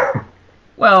house down.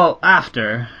 Well,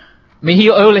 after. I mean,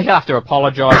 he'll only have to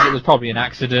apologise. It was probably an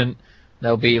accident.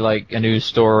 There'll be like a news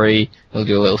story. He'll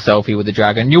do a little selfie with the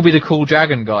dragon. You'll be the cool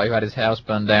dragon guy who had his house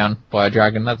burned down by a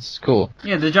dragon. That's cool.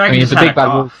 Yeah, the dragon I mean, just it's a had big a bad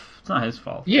cough. wolf. It's not his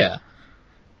fault. Yeah.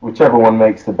 Whichever one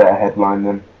makes the better headline,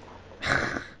 then.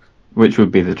 Which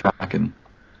would be the dragon.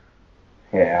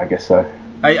 Yeah, I guess so.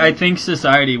 I think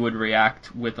society would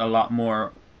react with a lot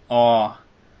more awe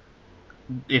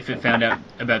if it found out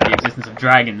about the existence of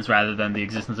dragons rather than the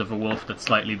existence of a wolf that's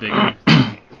slightly bigger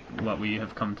than what we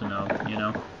have come to know,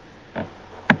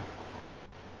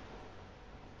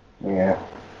 Yeah.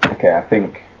 Okay, I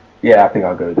think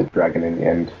I'll go with the dragon in the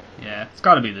end. Yeah, it's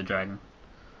got to be the dragon.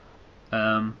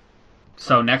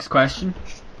 So next question.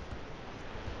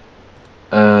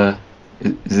 Is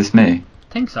this me?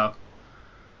 Think so.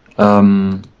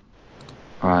 Alright,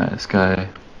 let's go.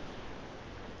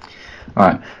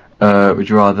 Alright, would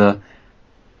you rather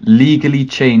legally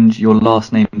change your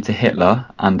last name to Hitler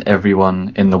and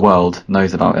everyone in the world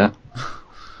knows about it?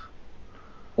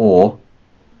 Or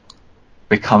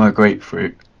become a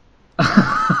grapefruit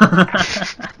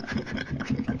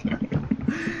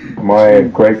Am I a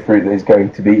grapefruit that is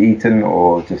going to be eaten,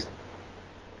 or just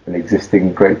an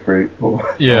existing grapefruit?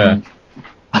 Or Yeah.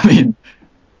 I mean,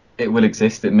 it will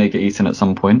exist. It may get eaten at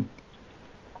some point.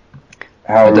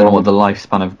 how I don't know long- what the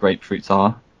lifespan of grapefruits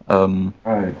are. Oh,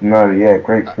 no, yeah,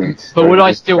 grapefruits. But would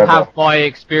I Grapefruits still forever. have my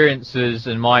experiences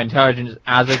and my intelligence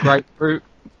as a grapefruit,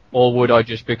 or would I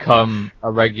just become a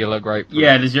regular grapefruit?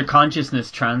 Yeah, does your consciousness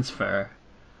transfer?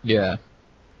 Yeah.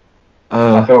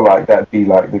 I feel like that'd be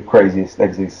like the craziest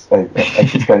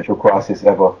existential crisis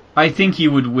ever. I think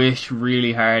you would wish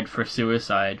really hard for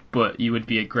suicide, but you would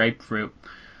be a grapefruit.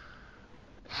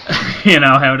 You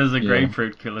know, how does a Yeah.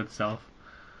 grapefruit kill itself?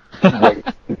 Wait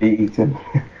to be eaten.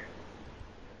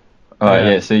 Alright,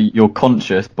 yeah, so you're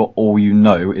conscious, but all you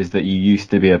know is that you used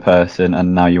to be a person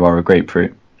and now you are a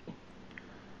grapefruit.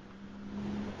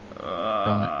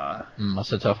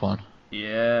 That's a tough one.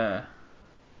 Yeah.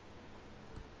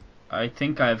 I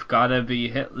think I've gotta be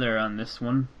Hitler on this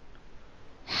one.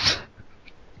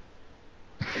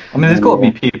 I mean, there's got to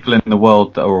be people in the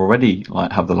world that are already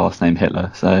like have the last name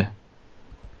Hitler, so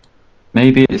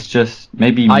maybe it's just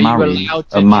maybe Are you marry allowed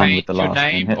to a man change with the your last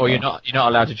name name, Hitler. or you're not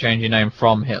allowed to change your name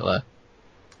from Hitler?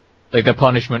 Like the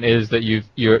punishment is that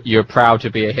you're proud to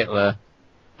be a Hitler,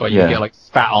 but you Yeah. get like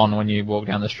spat on when you walk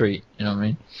down the street. You know what I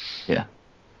mean? Yeah.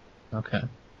 Okay.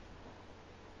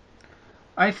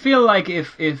 I feel like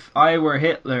if I were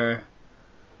Hitler,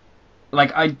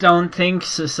 like, I don't think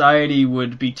society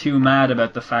would be too mad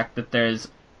about the fact that there's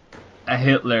a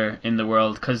Hitler in the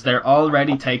world, because they're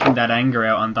already taking that anger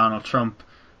out on Donald Trump.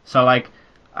 So, like,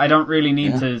 I don't really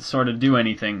need to sort of do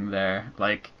anything there.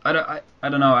 Like, I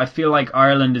don't know. I feel like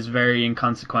Ireland is very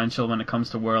inconsequential when it comes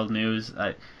to world news.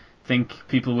 I think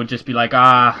people would just be like,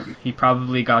 he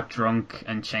probably got drunk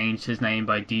and changed his name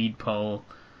by deed poll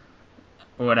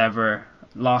or whatever,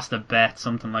 lost a bet,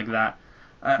 something like that.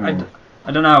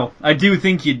 I don't know. I do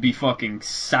think you'd be fucking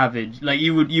savage. Like,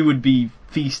 you would be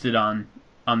feasted on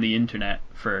the internet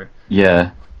for,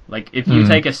 Yeah. like, if you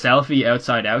take a selfie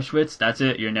outside Auschwitz, that's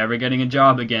it. You're never getting a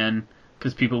job again,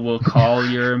 because people will call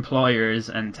your employers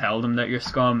and tell them that you're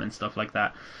scum and stuff like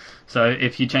that. So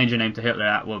if you change your name to Hitler,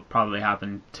 that will probably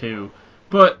happen too.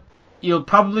 But you'll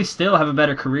probably still have a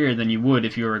better career than you would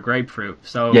if you were a grapefruit.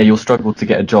 So Yeah, you'll struggle to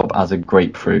get a job as a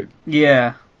grapefruit.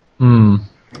 yeah, Hmm.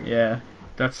 yeah,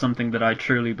 that's something that I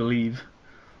truly believe.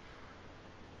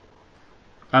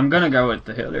 I'm gonna go with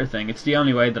the Hitler thing. It's the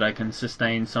only way that I can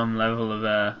sustain some level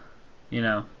of,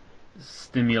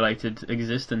 stimulated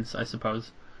existence, I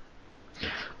suppose.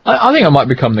 I think I might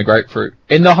become the grapefruit,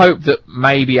 in the hope that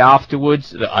maybe afterwards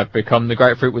that I've become the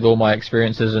grapefruit with all my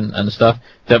experiences and stuff,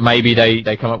 that maybe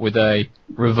they come up with a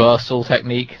reversal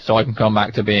technique so I can come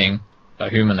back to being a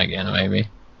human again, maybe.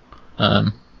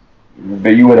 But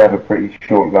you would have a pretty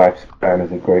short lifespan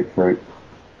as a grapefruit.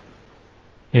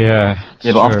 Yeah.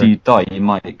 Yeah, but after you die, you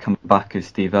might come back as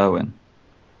Steve Irwin.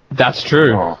 That's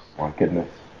true. Oh my goodness.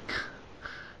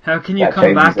 How can you That come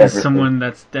changes back as everything. someone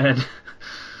that's dead?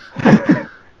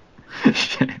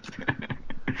 Shit.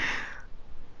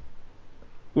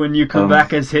 When you come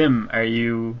back as him, are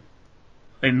you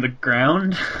in the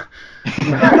ground?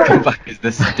 Come back as the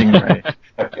Stingray.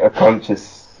 A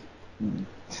conscious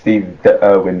Steve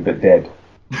Irwin, but dead.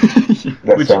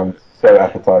 That Which- sounds so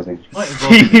appetizing.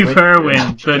 Steve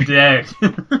Irwin, the dead.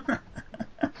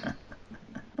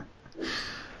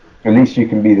 At least you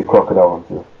can be the crocodile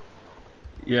hunter.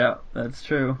 Yeah, that's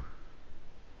true.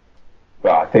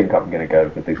 But I think I'm going to go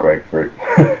with the grapefruit.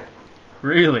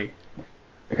 Really?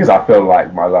 Because I feel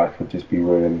like my life would just be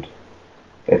ruined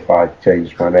if I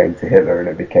changed my name to Hitler and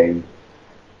it became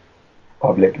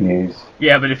public news.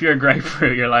 Yeah, but if you're a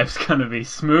grapefruit, your life's gonna be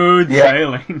smooth Yeah.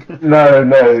 sailing.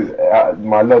 No,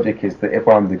 my logic is that if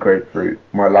I'm the grapefruit,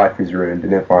 my life is ruined,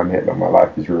 and if I'm Hitler, my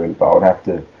life is ruined, but I would have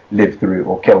to live through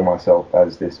or kill myself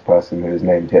as this person who is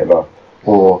named Hitler.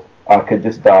 Or I could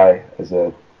just die as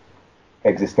a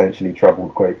existentially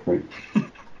troubled grapefruit.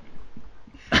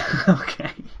 Okay.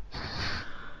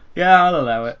 Yeah, I'll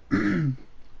allow it.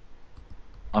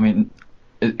 I mean,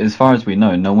 as far as we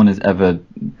know, no one has ever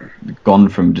gone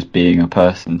from just being a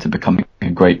person to becoming a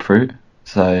grapefruit.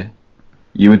 So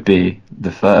you would be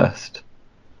the first,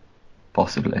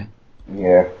 possibly.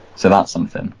 Yeah, So that's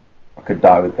something. I could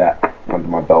die with that under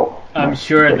my belt. I'm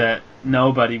sure that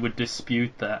nobody would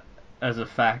dispute that as a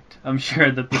fact. I'm sure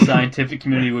that the scientific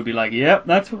community would be like, "Yep,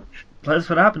 that's what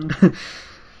happened."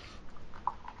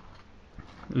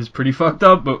 It was pretty fucked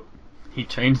up, but he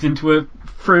changed into a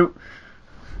fruit.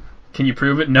 Can you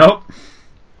prove it? Nope.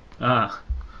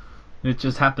 It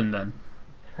just happened then.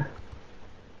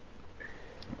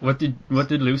 What did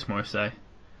Loosemore say?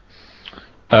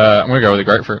 I'm gonna go with the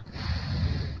grapefruit.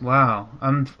 Wow,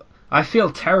 I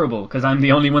feel terrible because I'm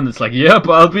the only one that's like, yep,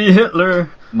 I'll be Hitler.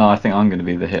 No, I think I'm going to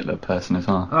be the Hitler person as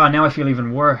well. Oh, now I feel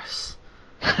even worse.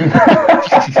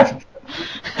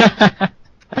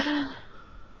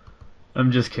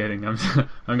 I'm just kidding. I'm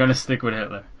gonna stick with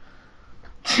Hitler.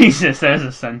 Jesus, there's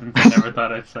a sentence I never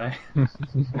thought I'd say.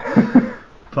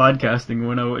 Podcasting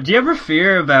 101. Do you ever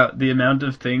fear about the amount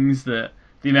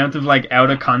of like out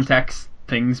of context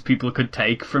things people could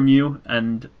take from you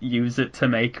and use it to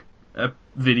make a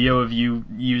video of you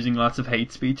using lots of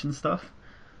hate speech and stuff?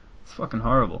 It's fucking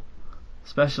horrible,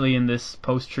 especially in this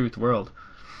post-truth world.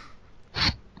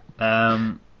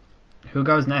 Who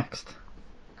goes next?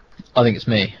 I think it's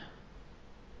me.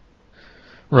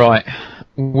 Right.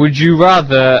 Would you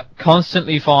rather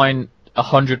constantly find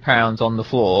 £100 on the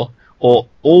floor, or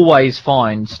always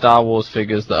find Star Wars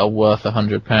figures that are worth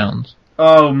 £100?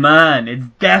 Oh man, it's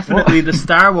definitely the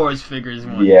Star Wars figures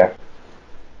one. Yeah.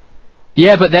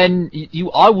 Yeah, but then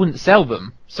I wouldn't sell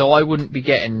them, so I wouldn't be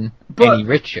getting any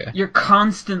richer. You're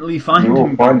constantly finding You're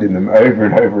all finding them over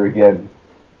and over again.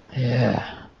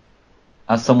 Yeah.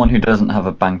 As someone who doesn't have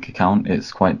a bank account,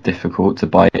 it's quite difficult to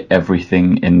buy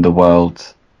everything in the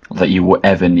world that you will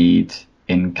ever need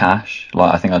in cash.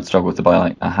 Like, I think I'd struggle to buy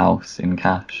like a house in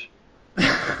cash.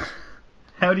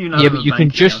 How do you not? Yeah, have but a you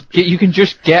bank can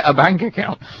just get a bank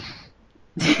account.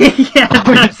 Yeah,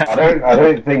 that's- I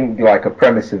don't think like a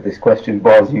premise of this question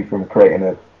bars you from creating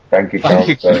a bank account.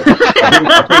 Bank So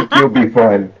I think you'll be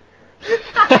fine.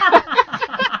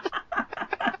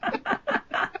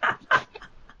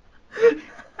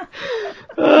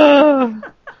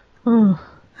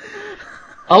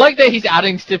 I like that he's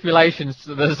adding stipulations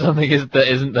so there's something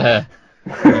that isn't there.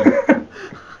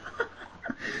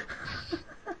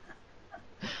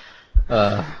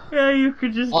 yeah, you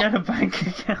could just get a bank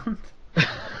account.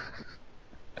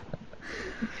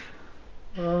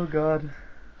 Oh god.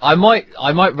 I might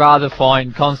rather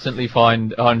constantly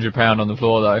find £100 on the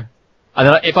floor though, and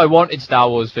then if I wanted Star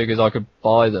Wars figures, I could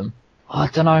buy them. I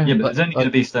don't know. Yeah, but there's only going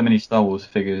to be so many Star Wars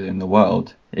figures in the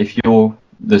world. If you're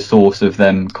the source of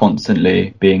them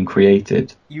constantly being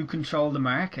created, You control the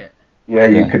market. Yeah,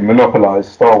 you Yeah. could monopolise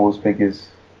Star Wars figures.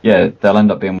 yeah, they'll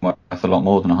end up being worth a lot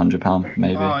more than £100,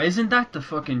 maybe. Oh, isn't that the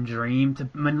fucking dream, to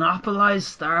monopolize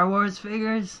Star Wars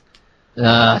figures?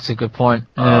 That's a good point.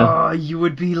 Yeah. Oh, you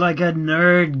would be like a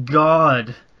nerd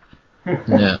god.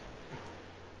 Yeah.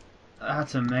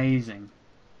 That's amazing.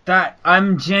 That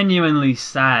I'm genuinely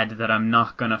sad that I'm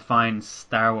not gonna find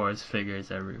Star Wars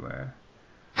figures everywhere.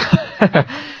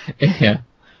 Yeah.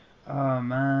 Oh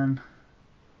man.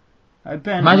 I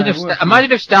bet.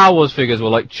 Imagine if Star Wars figures were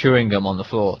like chewing gum on the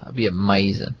floor. That'd be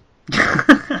amazing.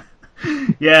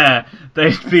 Yeah,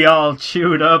 they'd be all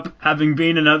chewed up, having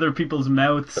been in other people's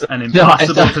mouths, and No,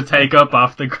 impossible to take up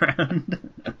off the ground.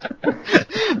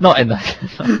 Not in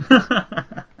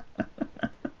that.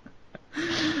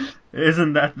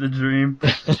 Isn't that the dream?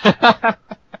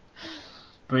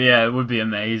 But yeah, it would be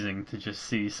amazing to just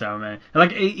see so many.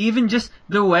 Like, even just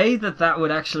the way that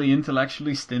would actually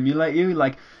intellectually stimulate you.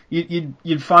 Like,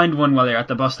 you'd find one while you're at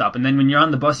the bus stop, and then when you're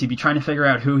on the bus, you'd be trying to figure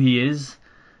out who he is.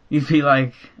 You'd be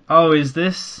like, oh, is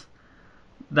this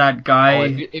that guy? Oh,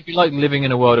 it'd be like living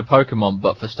in a world of Pokemon,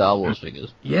 but for Star Wars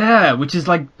figures. Yeah, which is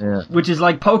like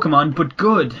Pokemon, but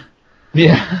good.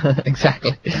 Yeah,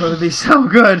 exactly. It would be so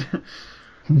good.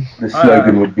 The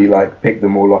slogan would be like, pick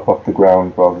them all up off the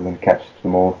ground rather than catch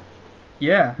them all.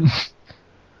 Yeah.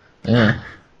 Yeah.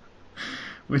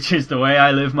 Which is the way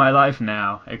I live my life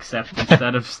now, except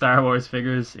instead of Star Wars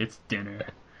figures, it's dinner.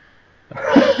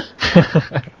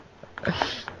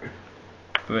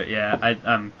 But yeah, I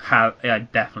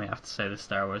definitely have to say the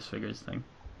Star Wars figures thing.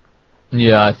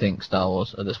 Yeah, I think Star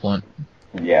Wars at this point.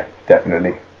 Yeah,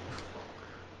 definitely.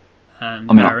 And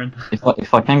I mean, Aaron.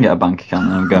 if I can get a bank account,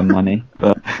 then I'm going money.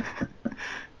 But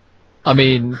I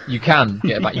mean, you can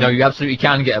get a bank. You know, you absolutely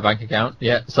can get a bank account.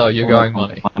 Yeah, so you're going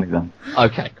money. Money then.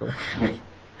 Okay, cool.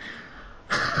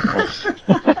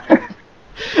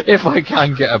 If I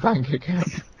can get a bank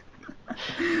account.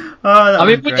 Oh, I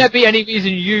mean, would there be any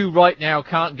reason you right now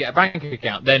can't get a bank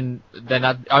account? Then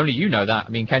only you know that. I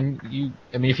mean, can you?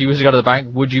 I mean, if you was to go to the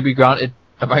bank, would you be granted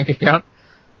a bank account?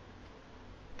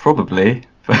 Probably.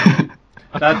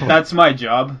 That's my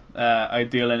job. I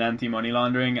deal in anti-money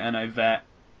laundering, and I vet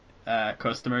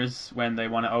customers when they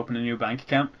want to open a new bank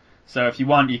account. So if you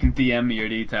want, you can DM me your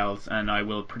details, and I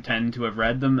will pretend to have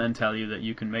read them and tell you that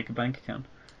you can make a bank account.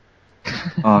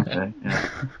 Okay. Yeah.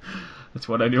 That's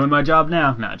what I do in my job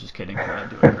now. Nah, just kidding. I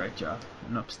do a great job,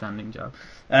 an upstanding job.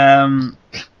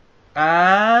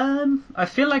 I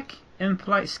feel like in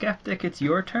Polite Skeptic, it's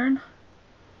your turn.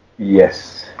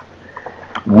 Yes.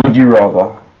 Would you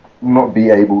rather not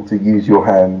be able to use your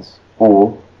hands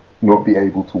or not be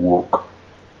able to walk?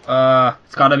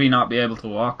 It's gotta be not be able to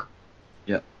walk.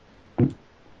 Yep.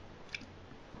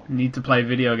 Need to play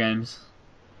video games.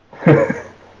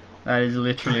 That is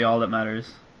literally all that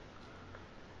matters.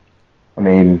 I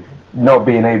mean, not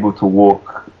being able to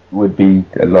walk would be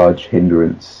a large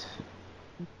hindrance.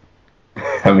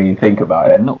 I mean, think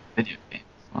about it. Not video games.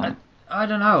 Like, I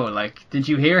don't know, like, did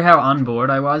you hear how on board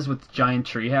I was with the giant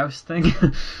treehouse thing?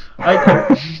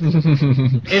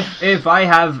 If I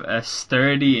have a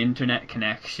sturdy internet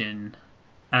connection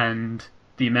and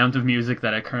the amount of music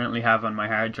that I currently have on my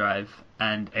hard drive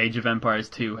and Age of Empires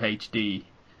 2 HD,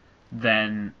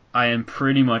 then I am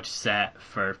pretty much set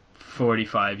for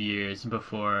 45 years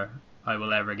before I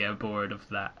will ever get bored of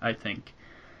that, I think.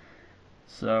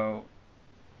 So,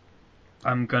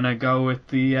 I'm gonna go with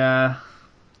the,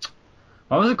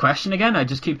 what was the question again? I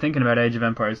just keep thinking about Age of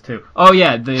Empires 2. Oh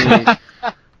yeah, the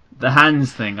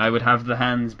hands thing. I would have the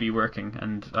hands be working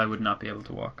and I would not be able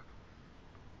to walk.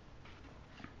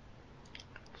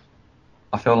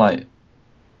 I feel like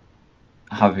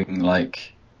having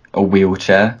like a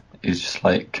wheelchair is just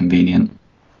like convenient.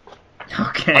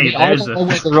 Okay, I mean, I there's don't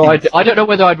know whether I don't know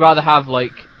whether I'd rather have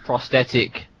like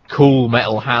prosthetic, cool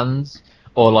metal hands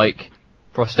or like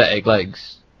prosthetic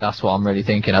legs. That's what I'm really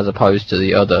thinking, as opposed to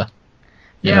the other.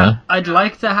 Yeah, Yeah. I'd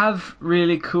like to have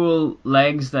really cool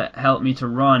legs that help me to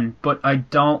run, but I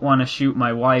don't want to shoot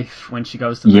my wife when she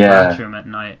goes to the Yeah. bathroom at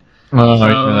night. Oh, So-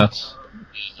 okay, that's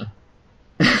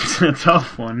It's a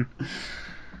tough one.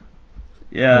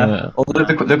 Yeah, yeah. Although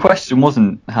the question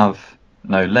wasn't have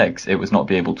no legs, it was not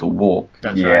be able to walk.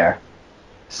 that's Yeah. right.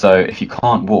 So if you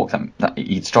can't walk, that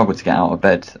you'd struggle to get out of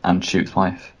bed and shoot his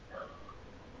wife.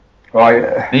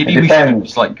 Well, Maybe it we should have depends.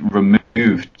 just like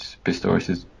removed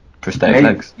Pistorius's prosthetic Maybe,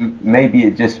 legs. maybe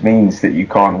it just means that you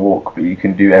can't walk, but you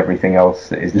can do everything else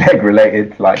that is leg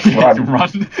related, like run.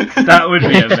 Run. That would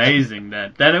be amazing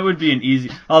then. Then it would be an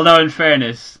easy... Although, in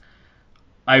fairness,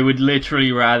 I would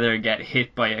literally rather get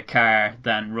hit by a car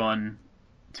than run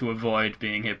to avoid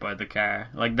being hit by the car.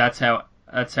 Like, that's how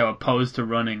opposed to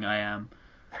running I am.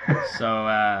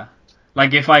 So,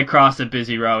 like, if I cross a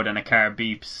busy road and a car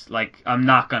beeps, like, I'm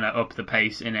not going to up the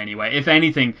pace in any way. If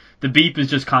anything, the beep is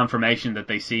just confirmation that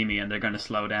they see me and they're going to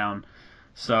slow down.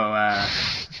 So,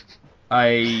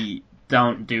 I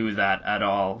don't do that at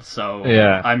all. So,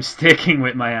 Yeah. I'm sticking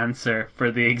with my answer for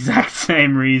the exact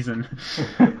same reason.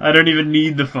 I don't even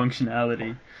need the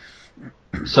functionality.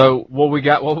 So what we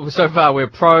got? What so far we're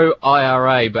pro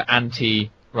IRA but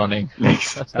anti running.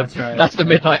 That's right. That's the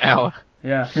midnight hour.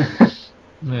 Yeah.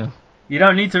 Yeah. You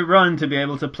don't need to run to be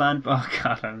able to plant... Oh,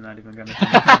 God, I'm not even going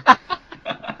to...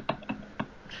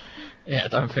 Yeah.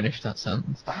 Don't finish that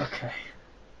sentence. Okay.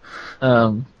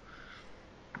 Mm.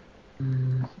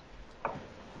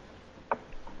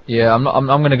 Yeah, I'm not. I'm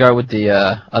gonna go with the.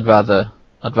 I'd rather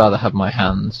have my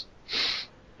hands.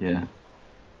 Yeah.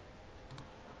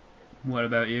 What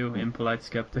about you, impolite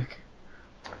skeptic?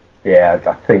 Yeah,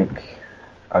 I think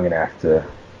I'm gonna have to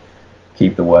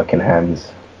keep the working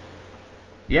hands.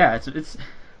 Yeah, it's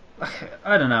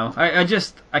I don't know.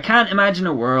 I can't imagine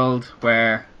a world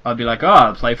where I'll be like, oh,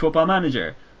 I'll play Football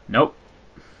Manager. Nope.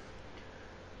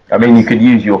 I mean, you could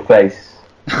use your face.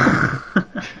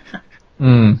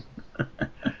 Hmm.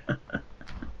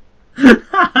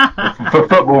 For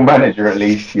Football Manager, at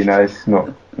least, you know, it's not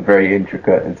very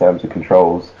intricate in terms of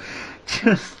controls.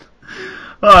 Just,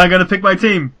 oh, I gotta pick my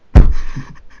team.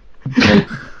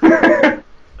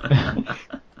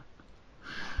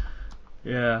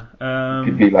 Yeah.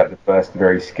 You'd be like the first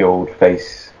very skilled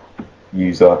face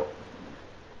user.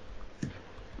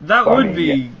 That funny, would be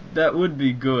yeah. that would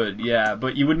be good, yeah.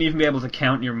 But you wouldn't even be able to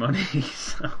count your money.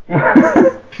 So.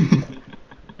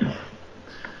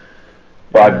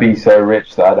 But I'd be so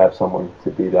rich that I'd have someone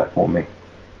to do that for me.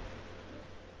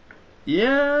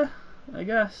 Yeah, I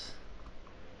guess.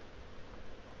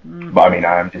 But I mean,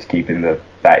 I am just keeping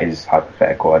that is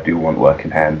hypothetical. I do want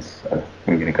working hands, so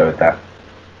I'm going to go with that.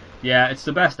 Yeah, it's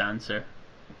the best answer.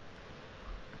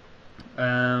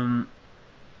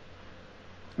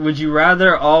 Would you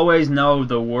rather always know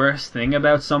the worst thing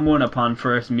about someone upon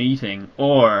first meeting,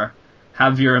 or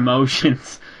have your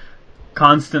emotions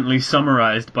constantly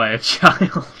summarized by a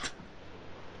child?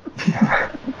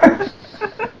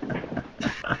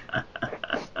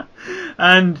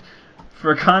 And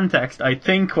for context, I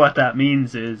think what that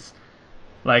means is,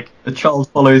 like, The child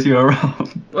follows you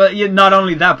around. well, not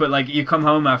only that, but like you come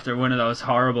home after one of those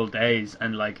horrible days,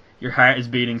 and like your heart is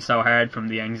beating so hard from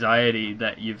the anxiety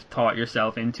that you've taught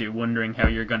yourself into, wondering how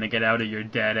you're going to get out of your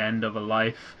dead end of a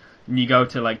life and you go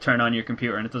to like turn on your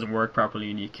computer and it doesn't work properly,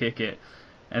 and you kick it,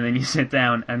 and then you sit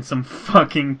down and some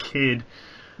fucking kid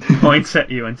points at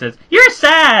you and says, "You're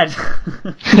sad."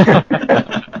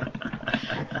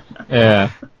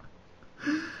 Yeah.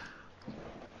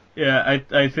 Yeah,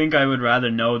 I think I would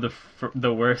rather know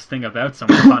the worst thing about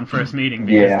someone on first meeting,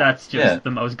 because that's just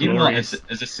the most glorious. Even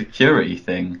like as a security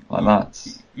thing, like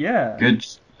that's good.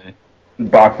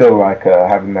 But I feel like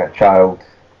having that child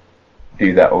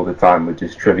do that all the time would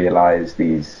just trivialize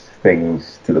these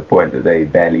things to the point that they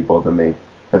barely bother me.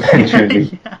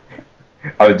 Eventually,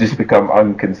 I would just become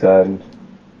unconcerned.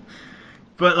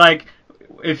 But like,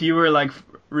 if you were like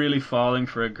really falling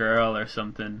for a girl or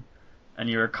something, and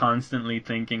you were constantly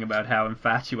thinking about how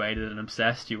infatuated and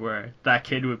obsessed you were, that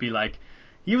kid would be like,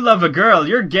 "You love a girl,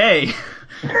 you're gay."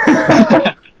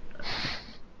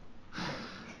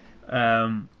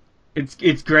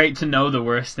 It's great to know the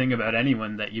worst thing about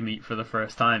anyone that you meet for the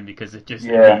first time, because it just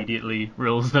immediately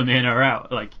rules them in or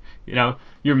out. Like, you know,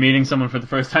 you're meeting someone for the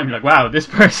first time, you're like, wow, this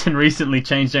person recently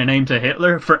changed their name to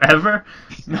Hitler forever?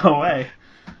 No way.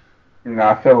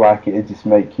 I feel like it'd just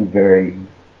make you very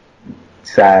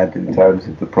sad in terms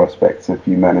of the prospects of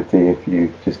humanity if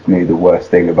you just knew the worst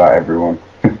thing about everyone.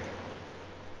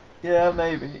 Yeah,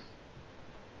 maybe.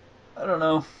 I don't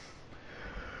know.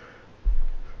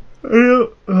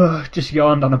 Just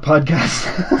yawned on a podcast.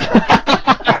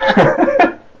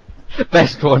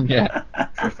 Best one yet.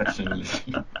 Professionally.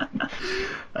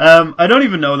 I don't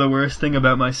even know the worst thing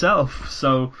about myself,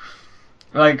 so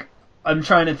like, I'm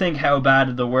trying to think how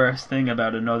bad the worst thing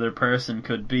about another person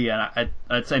could be, and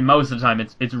I'd say most of the time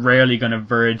it's rarely going to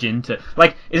verge into,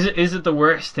 like, is it the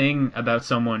worst thing about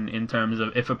someone in terms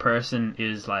of if a person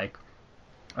is like,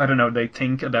 I don't know, they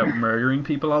think about murdering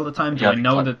people all the time? Do I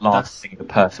know like that last thing the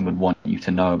person would want you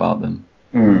to know about them?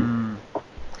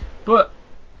 But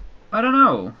I don't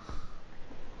know.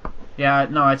 Yeah,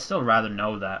 no, I'd still rather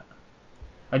know that.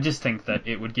 I just think that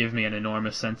it would give me an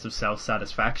enormous sense of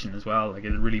self-satisfaction as well. Like,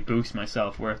 it would really boost my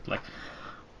self-worth. Like,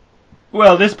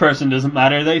 well, this person doesn't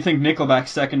matter. They think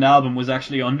Nickelback's second album was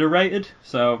actually underrated,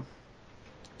 so...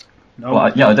 No.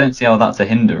 Well, yeah, I don't see how that's a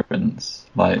hindrance.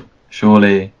 Like,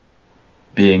 surely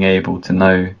being able to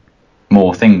know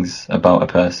more things about a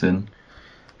person...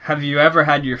 Have you ever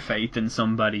had your faith in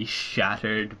somebody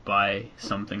shattered by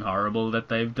something horrible that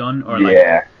they've done? Or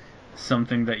like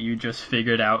something that you just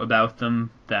figured out about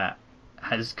them that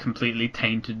has completely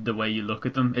tainted the way you look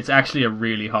at them? It's actually a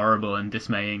really horrible and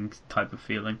dismaying type of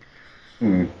feeling.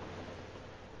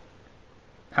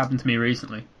 Happened to me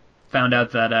recently. Found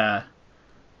out that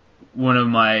one of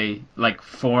my like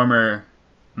former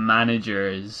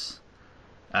managers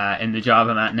in the job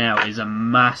I'm at now is a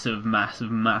massive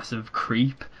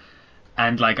creep.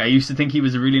 And like, I used to think he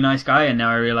was a really nice guy, and now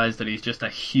I realize that he's just a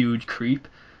huge creep,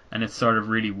 and it's sort of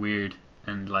really weird.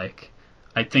 And like,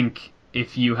 I think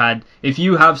if you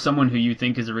have someone who you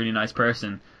think is a really nice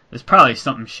person, there's probably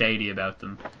something shady about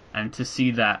them. And to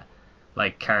see that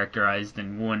like characterized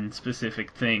in one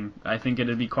specific thing, I think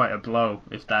it'd be quite a blow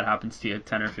if that happens to you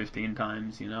 10 or 15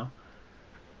 times, you know?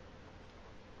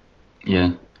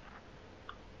 Yeah.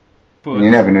 But you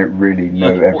never really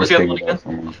know everything about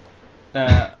someone.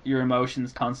 Your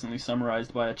emotions constantly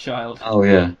summarized by a child. Oh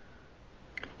yeah.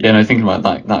 Yeah, no, thinking about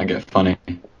that'd get funny.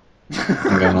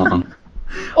 I'm going on.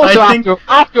 Also,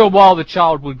 after a while, the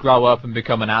child would grow up and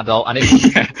become an adult, and it's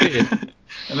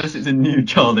Unless it's a new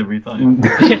child every time.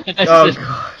 Oh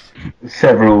god.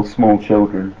 Several small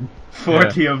children.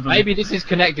 40 of them. Maybe this is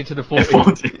connected to the 40.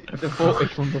 The 40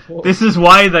 from before. This is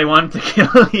why they want to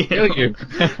kill you. Kill you.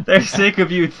 They're sick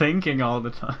of you thinking all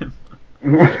the time.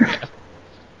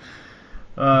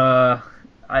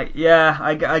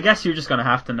 I guess you're just gonna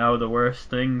have to know the worst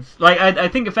things. Like, I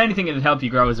think if anything, it'd help you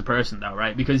grow as a person, though,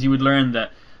 right? Because you would learn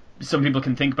that some people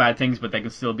can think bad things, but they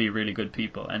can still be really good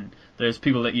people. And there's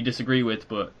people that you disagree with,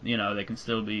 but you know, they can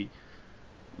still be,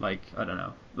 like, I don't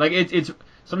know. Like, it's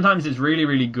sometimes it's really,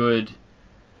 really good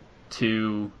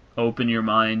to open your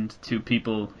mind to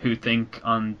people who think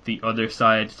on the other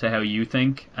side to how you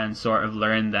think, and sort of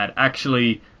learn that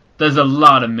actually there's a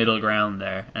lot of middle ground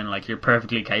there, and like, you're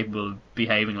perfectly capable of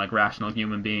behaving like rational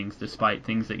human beings despite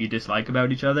things that you dislike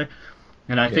about each other.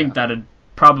 And I think that'd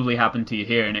probably happen to you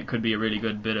here, and it could be a really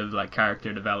good bit of like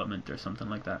character development or something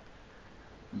like that.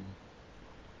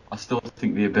 I still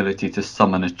think the ability to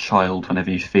summon a child whenever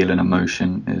you feel an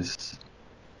emotion is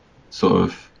sort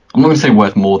of, I'm not going to say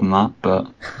worth more than that,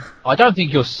 but I don't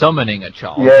think you're summoning a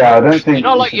child. Yeah, I don't think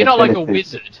you're not like a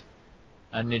wizard,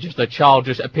 and just a child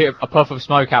just appear, a puff of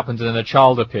smoke happens and then a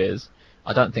child appears.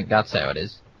 I don't think that's how it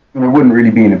is. It wouldn't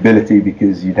really be an ability,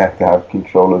 because you'd have to have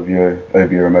control of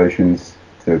over your emotions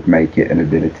to make it an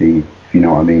ability, if you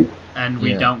know what I mean. And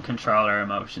we Yeah. don't control our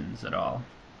emotions at all.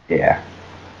 Yeah.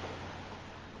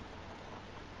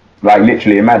 Like,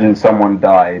 literally, imagine someone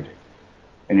died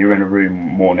and you're in a room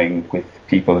mourning with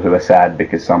people who are sad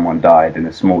because someone died, and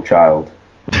a small child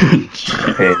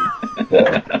appears.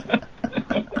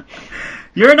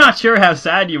 You're not sure how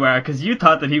sad you are because you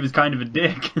thought that he was kind of a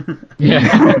dick.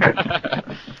 Yeah.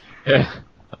 Yeah.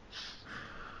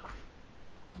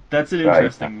 That's an Right.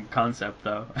 interesting concept,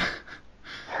 though.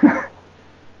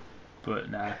 But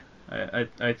nah,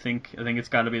 I think it's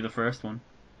got to be the first one.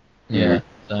 Yeah.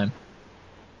 Same.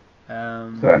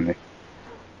 Certainly.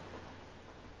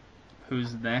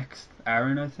 Who's next?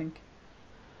 Aaron, I think.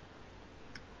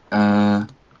 The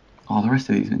rest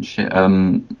of these been shit.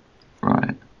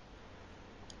 Right.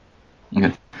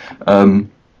 Okay.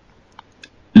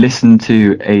 Listen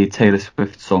to a Taylor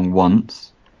Swift song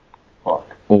once, Fuck.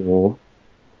 or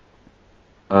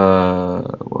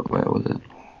where was it?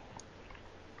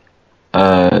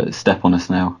 Step on a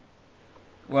Snail.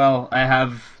 Well,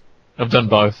 I've done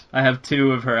both. I have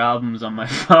 2 of her albums on my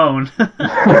phone.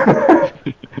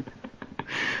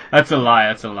 That's a lie.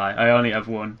 I only have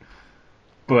 1,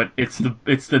 but it's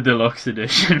the deluxe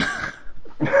edition.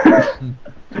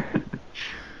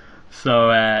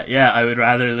 So yeah, I would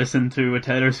rather listen to a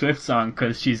Taylor Swift song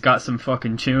because she's got some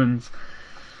fucking tunes.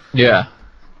 Yeah.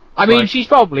 I mean, Like- she's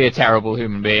probably a terrible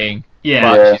human being. Yeah.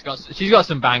 But Yeah. she's got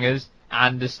some bangers,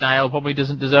 and the snail probably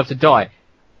doesn't deserve to die.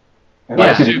 And Yeah, I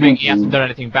just assuming he think- hasn't done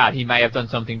anything bad, he may have done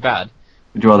something bad.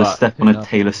 Would you rather But, step on you a know.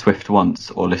 Taylor Swift once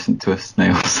or listen to a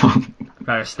Snail song?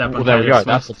 Better step on Well, there we Taylor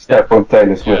go. That's Swift. a step. Step on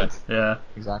Taylor Swift. Yeah.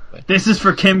 Exactly. This is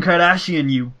for Kim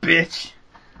Kardashian, you bitch.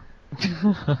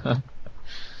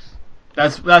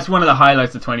 That's one of the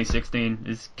highlights of 2016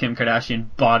 is Kim Kardashian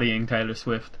bodying Taylor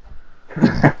Swift.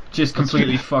 Just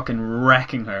completely fucking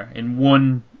wrecking her in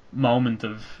one moment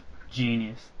of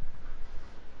genius.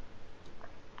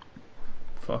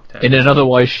 Fuck Taylor. In an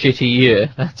otherwise shitty year,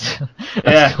 that's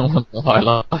Yeah. one of the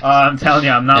highlights. I'm telling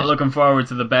you, I'm not looking forward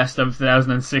to the best of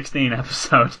 2016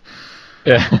 episode.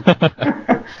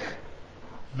 Yeah.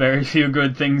 Very few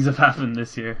good things have happened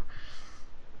this year.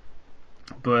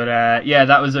 But yeah,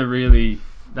 that was a really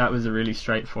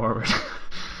straightforward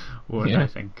one, Yeah. I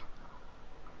think.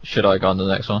 Should I go on to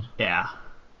the next one? Yeah.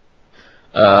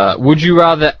 Would you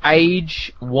rather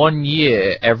age 1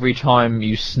 year every time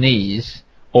you sneeze,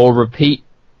 or repeat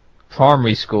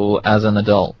primary school as an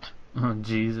adult? Oh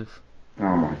Jesus.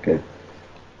 Oh my god.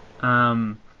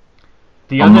 The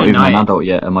I'm other not even an night. adult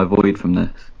yet. Am I void from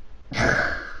this?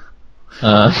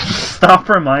 Stop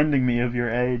reminding me of your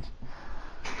age.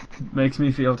 Makes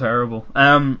me feel terrible.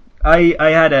 I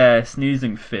had a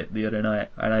sneezing fit the other night,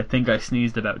 and I think I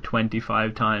sneezed about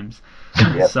 25 times.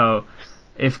 Yep. So,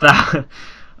 if that,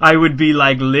 I would be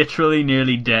like literally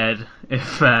nearly dead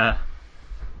if.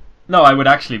 No, I would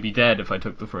actually be dead if I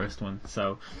took the first one.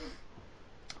 So,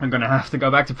 I'm gonna have to go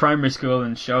back to primary school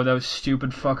and show those stupid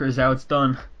fuckers how it's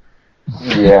done.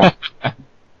 Yeah.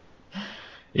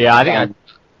 Yeah, I think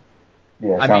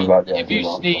Yeah, I sounds mean, like the if you ideal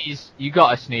answer. sneeze, you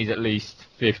gotta sneeze at least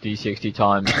 50, 60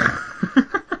 times.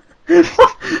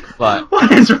 But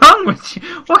What is wrong with you?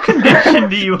 What condition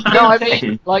do you have? no, I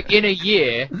mean, like in a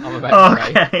year, I'm about to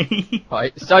say. Okay.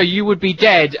 Right, so you would be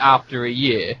dead after a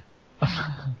year.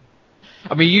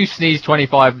 I mean, you sneeze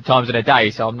 25 times in a day,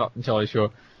 so I'm not entirely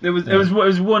sure. It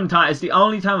was one time. It's the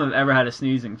only time I've ever had a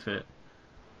sneezing fit.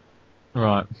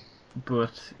 Right.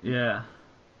 But yeah,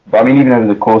 But I mean, even over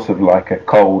the course of like a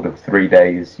cold of 3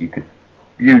 days,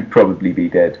 you'd probably be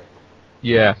dead.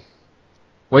 Yeah.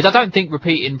 Whereas I don't think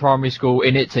repeating primary school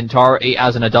in its entirety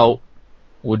as an adult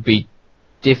would be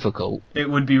difficult. it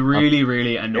would be really,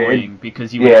 really annoying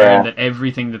because you would yeah. learn that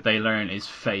everything that they learn is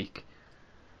fake.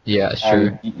 Yeah, that's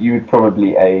true. And you would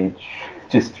probably age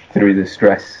just through the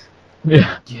stress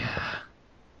Yeah. Yeah.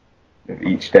 of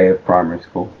each day of primary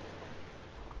school.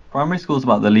 Primary school's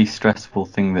about the least stressful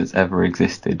thing that's ever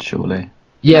existed, surely.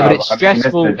 Yeah, but No, it's I mean, that's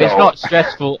stressful. the It's adult. not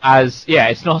stressful as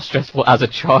it's not stressful as a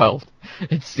child.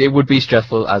 It would be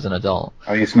stressful as an adult.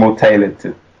 I mean, it's more tailored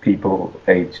to people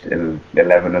aged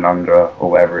 11 and under, or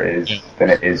whatever it is, than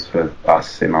it is for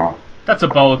us in our... That's a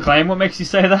bold claim. What makes you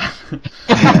say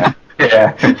that?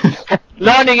 Yeah.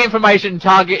 Learning information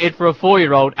targeted for a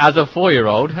 4-year-old as a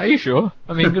 4-year-old. Are you sure?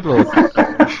 I mean, good lord.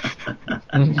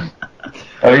 I mean,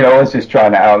 I was just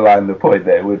trying to outline the point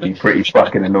that it would be pretty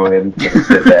fucking annoying to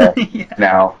sit there Yeah.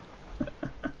 now.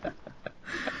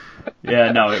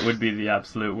 Yeah, no, it would be the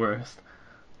absolute worst.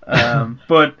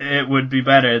 But it would be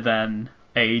better than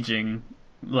aging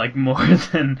like more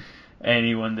than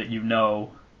anyone that you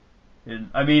know.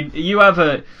 I mean, you have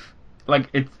a like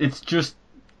it's just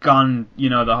gone,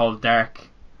 the whole dark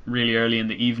really early in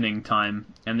the evening time,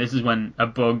 and this is when a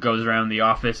bug goes around the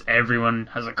office. Everyone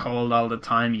has a cold all the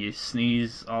time. You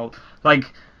sneeze all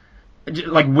like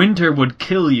winter would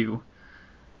kill you,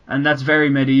 and that's very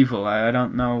medieval. I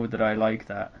don't know that I like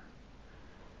that.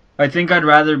 I think I'd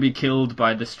rather be killed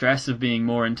by the stress of being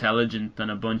more intelligent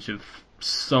than a bunch of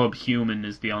subhuman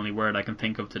is the only word I can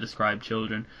think of to describe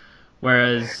children.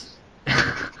 Whereas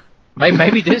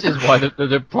maybe this is why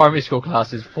the primary school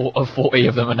classes, 40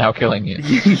 of them are now killing you.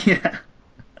 Yeah.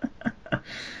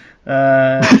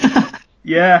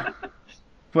 Yeah.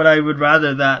 But I would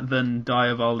rather that than die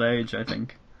of old age, I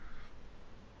think.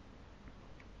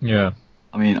 Yeah.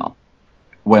 I mean,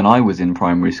 when I was in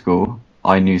primary school,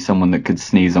 I knew someone that could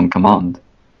sneeze on command.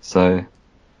 So,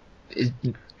 if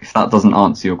that doesn't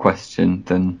answer your question,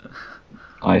 then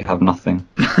I have nothing.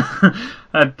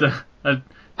 That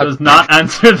does not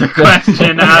answer the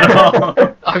question at all.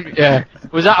 Yeah.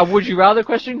 Was that a would you rather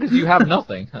question? Because you have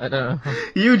nothing. I don't know.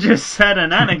 You just said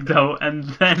an anecdote and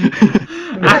then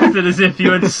acted as if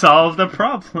you had solved the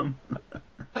problem.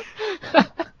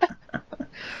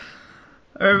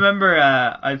 I remember,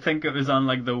 I think it was on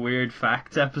like the Weird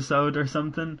Facts episode or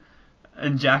something,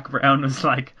 and Jack Brown was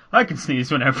like, I can sneeze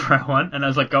whenever I want, and I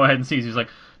was like, go ahead and sneeze. He was like,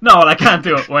 no, well, I can't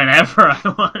do it whenever I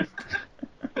want.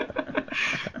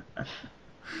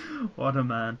 What a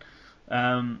man.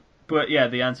 But yeah,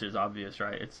 the answer is obvious,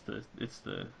 right? It's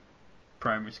the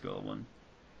primary school one,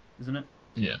 isn't it?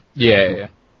 Yeah.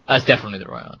 That's definitely the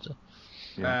right answer.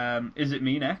 Yeah. Is it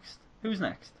me next? Who's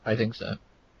next? I think so.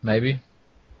 Maybe.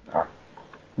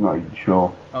 Not even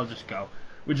sure. I'll just go.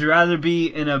 Would you rather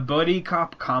be in a buddy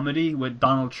cop comedy with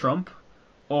Donald Trump,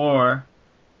 or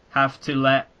have to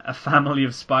let a family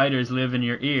of spiders live in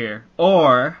your ear,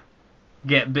 or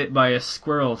get bit by a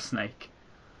squirrel snake?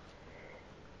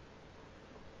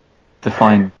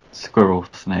 Define squirrel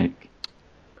snake.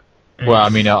 Well, I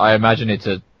mean, I imagine it's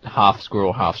a half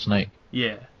squirrel, half snake.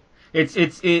 Yeah. It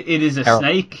is a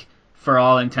snake for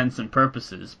all intents and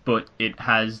purposes, but it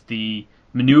has the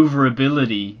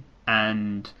maneuverability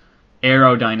and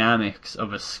aerodynamics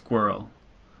of a squirrel.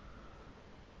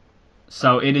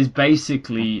 So it is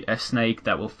basically a snake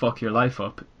that will fuck your life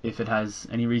up if it has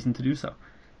any reason to do so.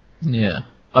 Yeah.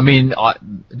 I mean,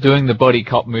 doing the buddy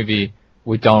cop movie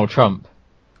with Donald Trump,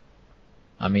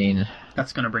 I mean,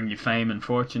 that's going to bring you fame and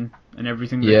fortune and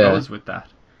everything that goes with that.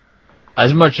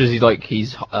 As much as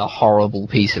he's a horrible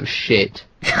piece of shit,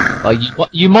 like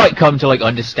you might come to like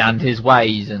understand his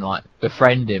ways and like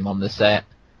befriend him on the set.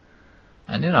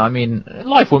 And I mean,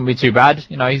 life wouldn't be too bad.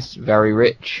 He's very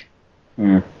rich.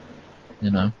 Mm.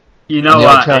 You know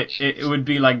what? It would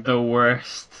be like the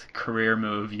worst career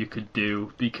move you could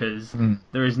do, because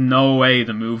there is no way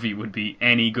the movie would be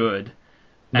any good.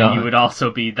 And you would also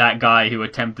be that guy who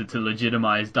attempted to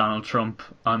legitimize Donald Trump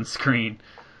on screen.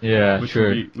 Yeah, which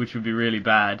true. Which would be really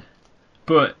bad.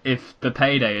 But if the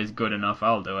payday is good enough,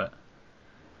 I'll do it.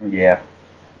 Yeah.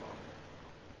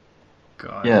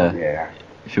 God. Yeah.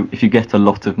 If you get a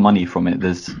lot of money from it,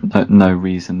 there's no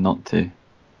reason not to.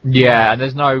 Yeah, and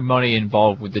there's no money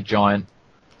involved with the giant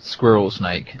squirrel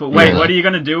snake. But wait, what are you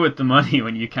going to do with the money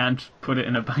when you can't put it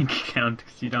in a bank account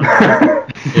because you don't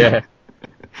Yeah,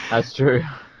 that's true.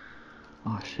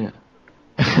 Oh, shit.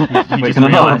 You Wait, just can I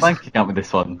not have a realised. bank account with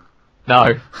this one?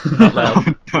 No, not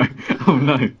allowed. Oh,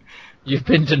 no. You've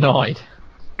been denied.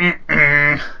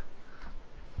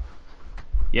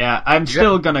 Yeah, I'm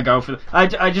still gonna go for.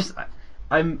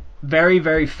 I'm very,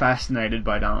 very fascinated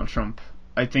by Donald Trump.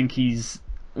 I think he's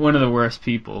one of the worst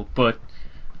people, but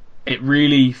it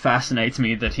really fascinates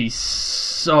me that he's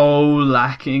so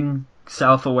lacking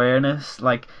self-awareness.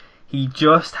 Like, he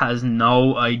just has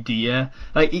no idea.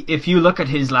 Like, if you look at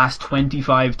his last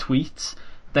 25 tweets,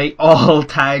 they all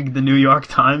tag the New York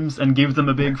Times and give them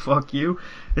a big fuck you.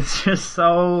 It's just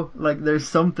so, like, there's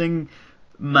something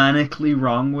manically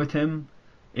wrong with him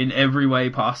in every way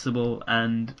possible,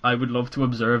 and I would love to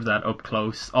observe that up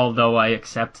close, although I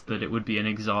accept that it would be an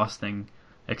exhausting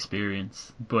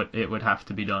experience, but it would have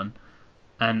to be done.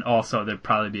 And also, there'd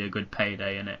probably be a good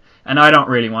payday in it. And I don't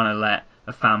really want to let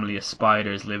a family of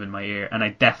spiders live in my ear, and I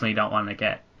definitely don't want to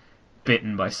get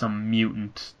bitten by some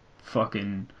mutant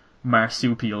fucking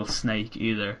marsupial snake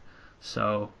either.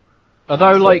 So,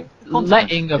 although, like,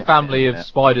 letting a family of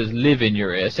spiders live in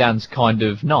your ear sounds kind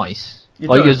of nice.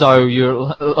 Like, as though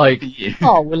you're, like,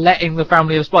 oh, we're letting the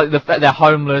family of spiders, they're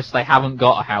homeless, they haven't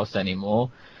got a house anymore,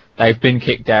 they've been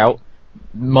kicked out,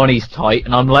 money's tight,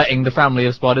 and I'm letting the family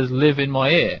of spiders live in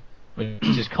my ear,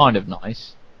 which is kind of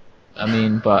nice. I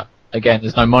mean, but, again,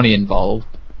 there's no money involved.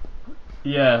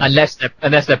 yeah. Unless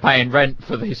they're paying rent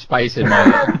for the space in my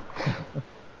ear.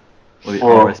 Or the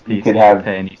Or you RSPCA could have-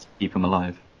 paying you to keep them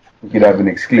alive. You could have an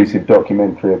exclusive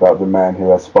documentary about the man who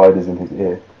has spiders in his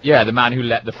ear. Yeah, the man who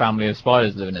let the family of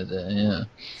spiders live in his ear. Yeah.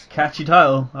 Catchy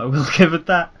title. I will give it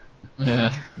that.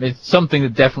 Yeah. It's something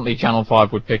that definitely Channel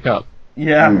 5 would pick up.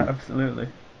 Yeah, Mm. absolutely.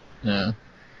 Yeah.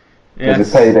 There's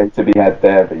Yes. a payday to be had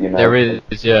there, but There is,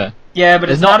 yeah. Yeah, but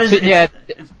it's There's not not as fit- yeah.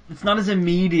 it's not as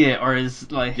immediate or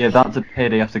as like Yeah, that's a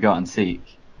payday you have to go out and seek.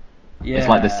 yeah. It's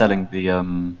like they're selling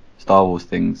the Star Wars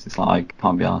things. It's like,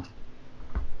 can't be asked.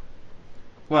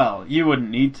 Well, you wouldn't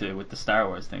need to with the Star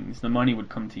Wars things. The money would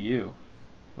come to you.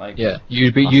 Like Yeah.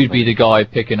 You'd be the guy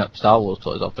picking up Star Wars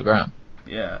toys off the ground.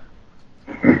 yeah.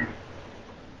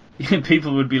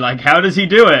 People would be like, "How does he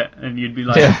do it?" And you'd be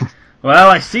like, Yeah. "Well,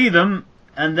 I see them,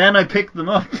 and then I pick them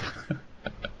up."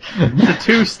 It's a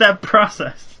two-step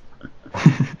process.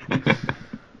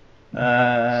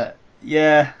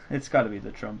 Yeah, it's got to be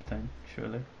the Trump thing,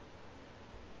 surely.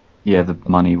 Yeah, the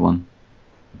money one.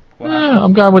 What Yeah, happened?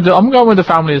 I'm going with the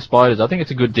family of spiders. I think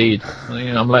it's a good deed.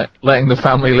 You know, I'm letting the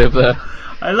family live there.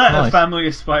 I let a Nice. family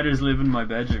of spiders live in my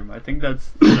bedroom. I think that's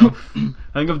enough.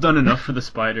 I think I've done enough for the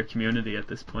spider community at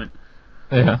this point.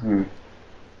 Yeah.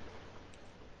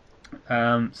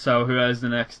 So who has the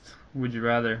next would you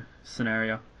rather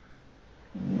scenario?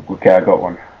 Okay, I got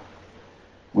one.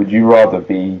 Would you rather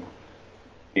be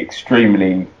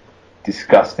extremely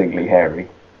disgustingly hairy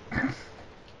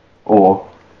or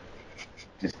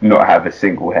just not have a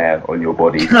single hair on your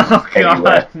body Oh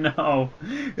anywhere? god, no.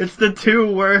 It's the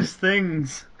two worst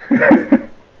things.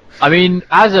 I mean,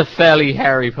 as a fairly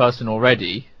hairy person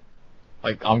already,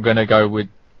 like, I'm gonna go with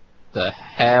the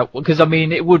hair, because, I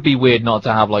mean, it would be weird not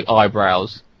to have, like,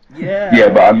 eyebrows. Yeah. Yeah,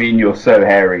 but I mean, you're so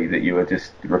hairy that you are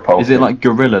just repulsive. Is it like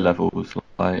gorilla levels?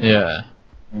 Like, Yeah.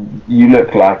 You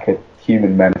look like a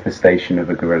human manifestation of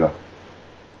a gorilla.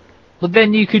 But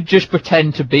then you could just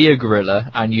pretend to be a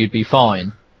gorilla, and you'd be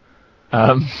fine.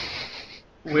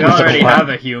 We already have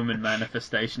a human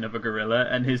manifestation of a gorilla,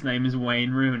 and his name is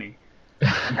Wayne Rooney.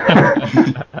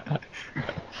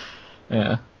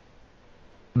 Yeah.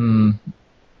 Hmm.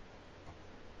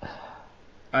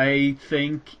 I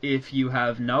think if you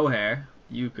have no hair,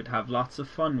 you could have lots of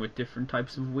fun with different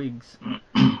types of wigs.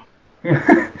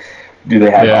 Do they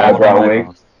have Yeah. eyebrow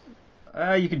wigs?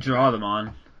 You could draw them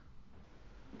on.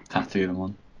 Tattoo them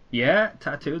on. Yeah,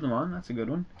 tattoo them on. That's a good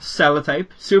one. Sellotape,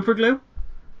 super glue,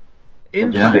 Stick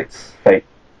implants.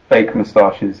 fake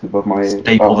moustaches above my ears.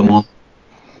 Staple them on.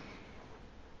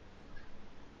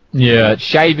 Yeah,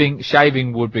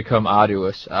 shaving would become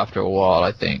arduous after a while,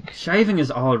 I think. Shaving is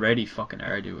already fucking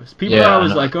arduous. People Yeah, are I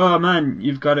always know. like, "Oh man,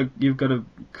 you've got a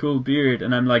cool beard,"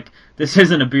 and I'm like, "This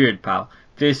isn't a beard, pal.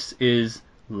 This is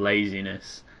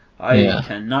laziness. I Yeah.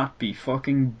 cannot be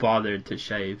fucking bothered to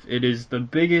shave. It is the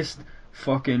biggest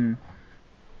fucking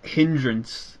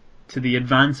hindrance to the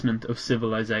advancement of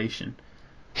civilization.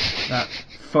 That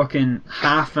fucking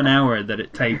half an hour that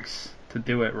it takes to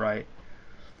do it right.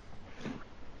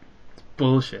 It's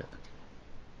bullshit.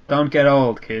 Don't get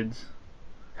old, kids.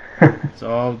 It's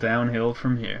all downhill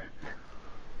from here."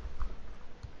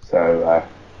 So,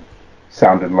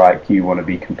 sounded like you want to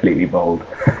be completely bald.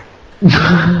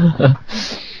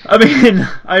 I mean,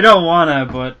 I don't wanna,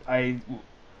 but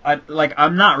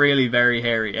I'm not really very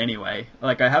hairy anyway.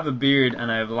 Like, I have a beard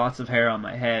and I have lots of hair on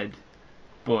my head,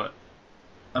 but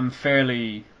I'm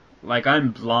fairly, like, I'm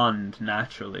blonde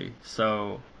naturally,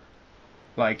 so,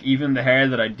 like, even the hair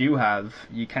that I do have,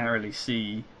 you can't really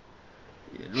see.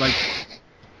 Like,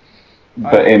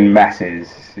 But in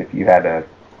masses, if you had a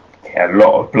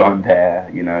lot of blonde hair,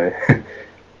 you know.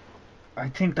 I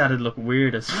think that'd look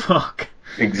weird as fuck.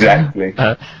 Exactly.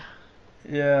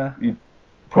 Yeah.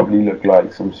 Probably look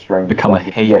like some strange. Become a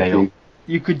like hay Yeti. bale.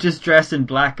 You could just dress in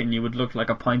black and you would look like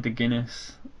a pint of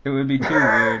Guinness. It would be too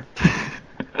weird.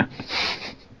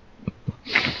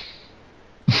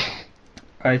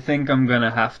 I think I'm gonna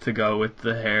have to go with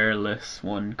the hairless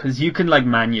one, because you can, like,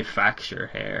 manufacture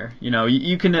hair. You know,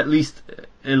 you can at least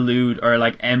elude or,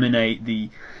 like, emanate the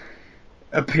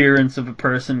appearance of a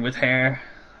person with hair.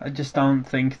 I just don't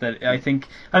think that.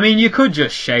 I mean, you could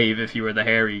just shave if you were the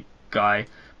hairy guy,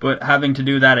 but having to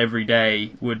do that every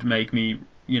day would make me,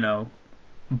 you know,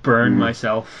 burn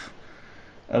myself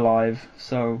alive.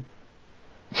 So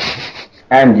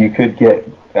And you could get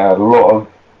a lot of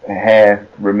hair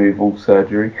removal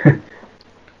surgery.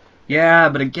 yeah,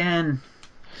 but again,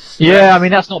 Yeah, I mean,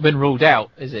 that's not been ruled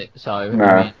out, is it? So, No.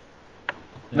 I mean,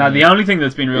 now the only thing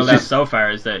that's been ruled It's out just- so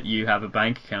far is that you have a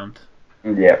bank account.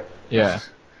 Yeah. yeah,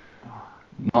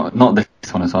 Not this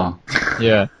one as well.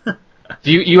 yeah.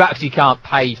 You actually can't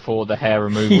pay for the hair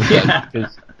removal Yeah.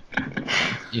 because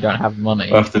you don't have money.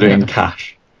 We'll have to do it in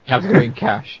cash. You have to go in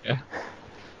cash, yeah.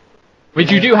 Which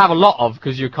you do have a lot of,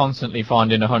 because you're constantly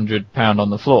finding £100 on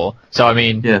the floor. So, I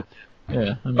mean... Yeah.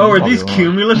 Yeah. I mean, Oh, are probably these alright.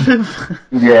 cumulative?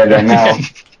 Yeah, they're now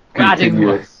Adding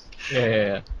continuous.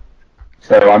 Yeah.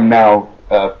 So I'm now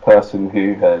a person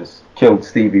who has killed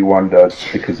Stevie Wonder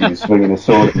because he was swinging a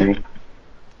sword at me,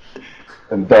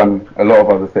 and done a lot of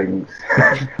other things.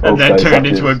 And then Also, turned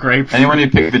such into a as- grapefruit. Anyone who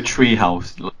picked the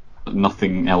treehouse,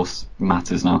 nothing else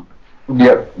matters now.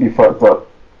 Yep, you fucked up.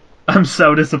 I'm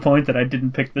so disappointed I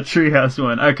didn't pick the treehouse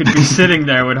one. I could be sitting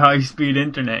there with high-speed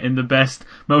internet in the best,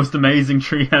 most amazing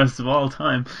treehouse of all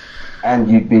time. And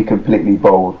you'd be completely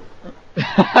bald.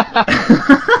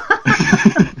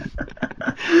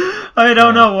 I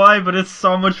don't know why, but it's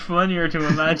so much funnier to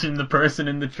imagine the person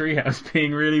in the treehouse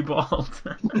being really bald.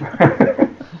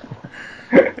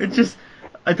 It just,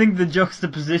 I think the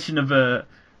juxtaposition of a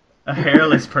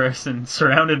hairless person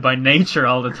surrounded by nature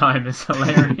all the time is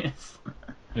hilarious.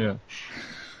 Yeah.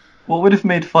 What would have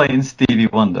made fighting Stevie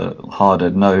Wonder harder?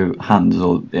 No hands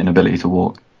or inability to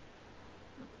walk?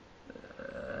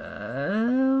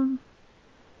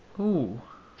 Ooh.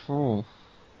 Ooh.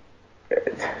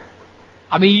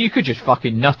 I mean, you could just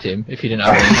fucking nut him if you didn't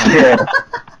have any hands.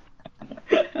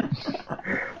 Yeah.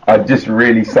 I'd just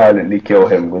really silently kill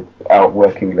him without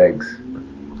working legs.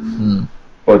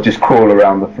 Or just crawl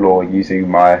around the floor using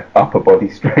my upper body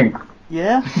strength.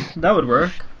 Yeah, that would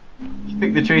work. You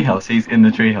pick the treehouse, he's in the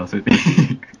treehouse with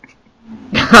me.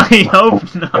 I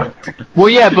hope not. Well,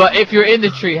 yeah, but if you're in the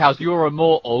treehouse, you're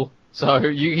immortal, so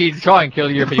he'd try and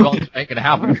kill you if he wants. Ain't gonna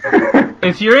happen.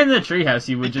 If you're in the treehouse,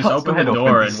 you would just Cuts open the the head off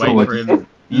door with and the wait sword. for him.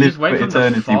 You Live just wait for for him to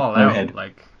eternity fall with no out. head.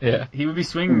 Like Yeah. he would be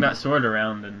swinging that sword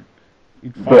around and.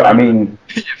 He'd fall But I out. mean,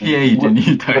 If you age and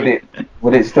you don't,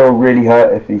 would it still really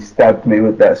hurt if he stabbed me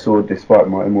with that sword despite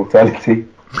my immortality?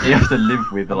 you have to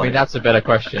live with I like. mean, that's a better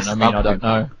question. I mean, I don't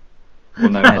know. Well,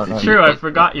 no, I don't know. True, I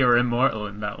forgot you were immortal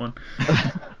in that one.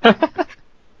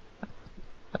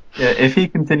 Yeah, if he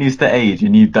continues to age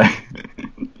and you don't,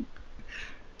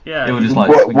 Yeah. it will just like.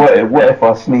 What if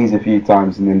I sneeze a few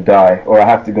times and then die? Or I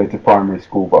have to go to primary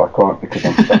school but I can't because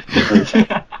I'm stuck in the tree.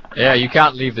 Yeah, you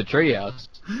can't leave the treehouse.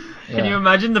 Can you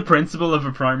imagine the principal of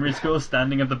a primary school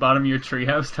standing at the bottom of your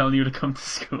treehouse telling you to come to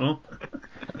school?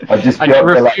 I'd just I be up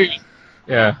there like, refuse.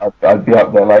 Yeah. I'd be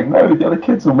up there like, no, the other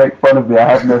kids will make fun of me, I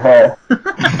have no hair.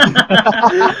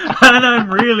 And I'm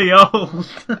really old.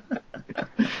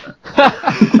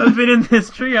 I've been in this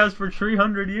treehouse for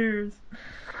 300 years.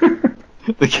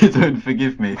 The kids won't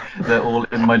forgive me. They're all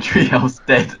in my treehouse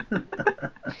dead.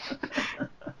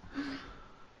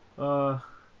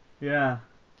 Yeah.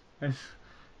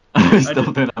 I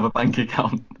still don't have a bank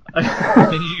account.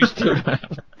 You still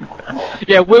have.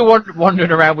 Yeah, we're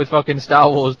wandering around with fucking Star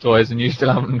Wars toys, and you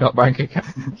still haven't got bank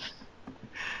accounts.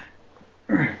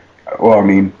 Well, I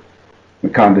mean, we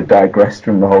kind of digressed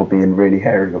from the whole being really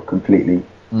hairy or completely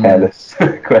hairless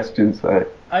question, so...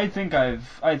 I think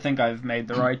I've made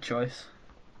the right choice.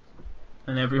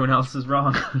 And everyone else is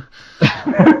wrong.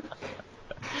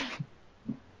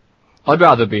 I'd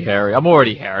rather be hairy. I'm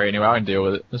already hairy anyway. I can deal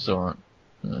with it. It's alright.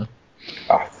 Yeah.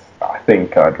 I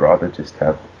think I'd rather just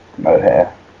have no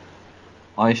hair.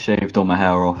 I shaved all my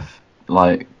hair off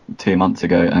like 2 months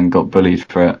ago and got bullied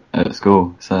for it at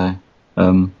school. So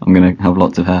I'm gonna have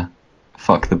lots of hair.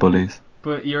 Fuck the bullies.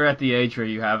 But you're at the age where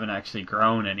you haven't actually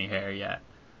grown any hair yet.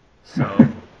 So...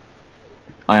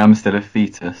 I am still a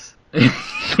fetus.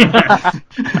 That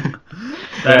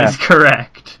is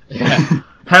correct. Yeah.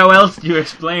 How else do you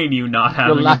explain you not Your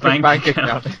having a lack bank, of bank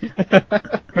account?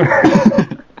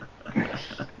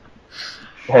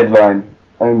 Headline,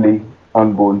 only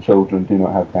unborn children do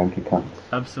not have bank accounts.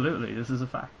 Absolutely, this is a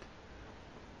fact.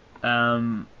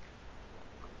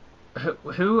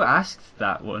 Who asked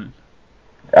that one?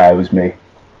 It was me.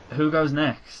 Who goes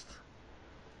next?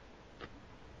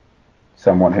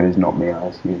 Someone who is not me, I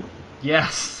assume.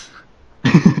 Yes.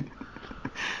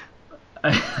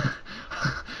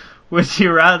 Would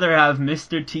you rather have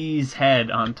Mr. T's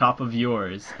head on top of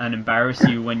yours and embarrass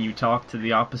you when you talk to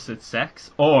the opposite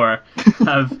sex, or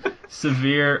have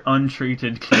severe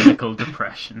untreated clinical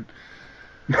depression?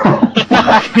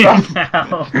 Fucking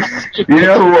hell.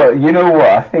 You know what?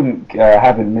 I think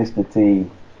having Mr. T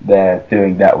there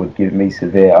doing that would give me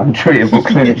severe untreatable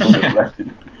clinical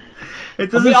depression.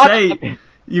 It doesn't say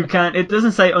you can't. It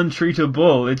doesn't say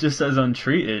untreatable. It just says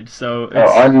untreated. So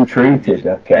it's, Untreated,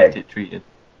 okay. Get it treated.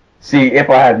 See, if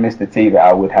I had Mr. T there,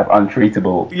 I would have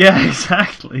untreatable, yeah,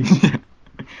 exactly.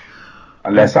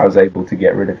 unless I was able to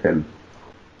get rid of him.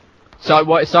 So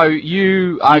what? So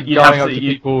you are You'd going have up to- to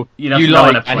you'd- people you'd have you to go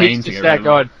on like, a and plane he's to just get rid there of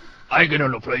going, "I get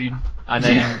on a plane," and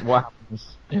then what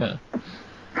happens? Yeah.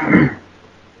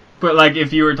 But like,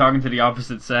 if you were talking to the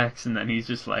opposite sex, and then he's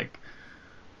just like,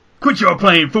 "Quit your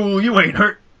playing, fool! You ain't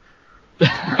hurt.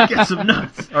 Get some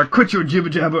nuts, or quit your jibba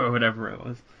jabba," or whatever it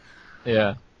was.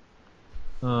 Yeah.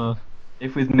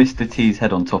 If with Mr. T's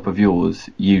head on top of yours,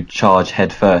 you charge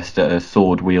head first at a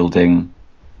sword-wielding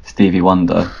Stevie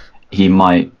Wonder, he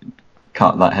might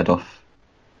cut that head off,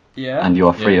 Yeah, and you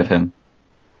are free of him.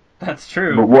 that's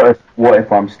true. But what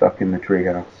if I'm stuck in the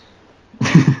treehouse?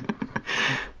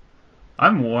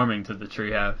 I'm warming to the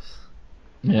treehouse.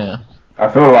 Yeah. I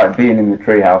feel like being in the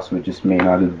treehouse would just mean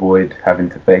I'd avoid having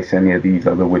to face any of these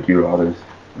other would you rathers.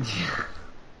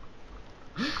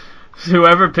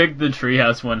 Whoever picked the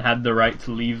treehouse one had the right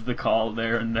to leave the call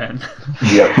there and then.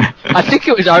 Yep. I think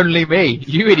it was only me.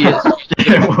 You idiots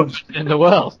in the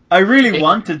world. I really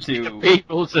wanted to.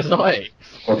 People's society.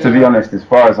 Well, to be honest, as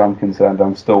far as I'm concerned,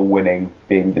 I'm still winning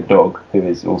being the dog, who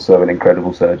is also an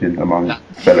incredible surgeon among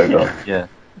fellow dogs. Yeah.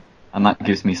 And that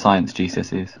gives me science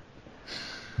GCSEs.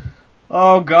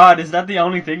 Oh god, is that the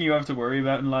only thing you have to worry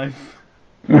about in life?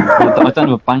 I don't have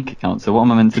a bank account, so what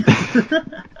am I meant to do?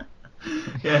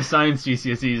 Yeah, science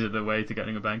GCSEs are the way to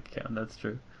getting a bank account, that's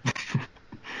true.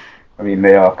 I mean,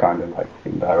 they are kind of like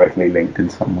indirectly linked in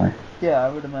some way. Yeah, I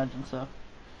would imagine so.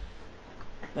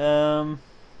 I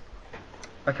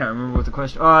can't remember what the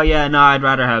question... Oh yeah, no, I'd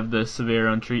rather have the severe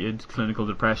untreated clinical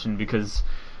depression because,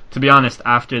 to be honest,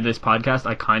 after this podcast,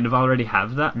 I kind of already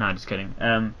have that. No, just kidding.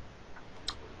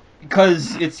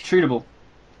 Because it's treatable,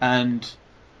 and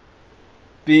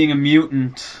being a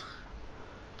mutant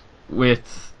who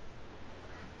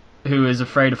is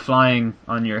afraid of flying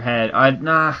on your head,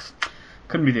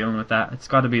 couldn't be dealing with that. It's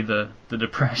got to be the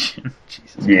depression.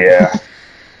 Jesus. Yeah.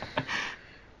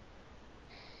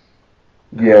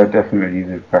 Yeah, definitely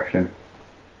the depression.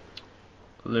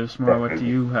 Livesmore, what do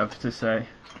you have to say?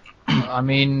 I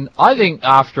mean, I think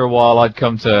after a while I'd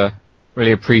come to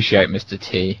really appreciate Mr.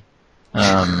 T.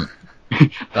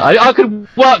 I could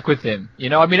work with him, you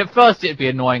know. I mean, at first it'd be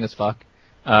annoying as fuck,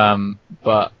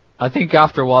 but I think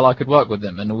after a while I could work with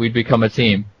him and we'd become a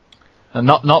team. And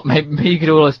not maybe you could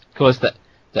always call us the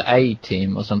A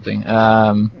team or something.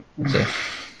 So.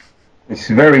 It's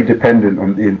very dependent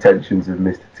on the intentions of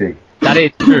Mr. T. That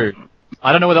is true.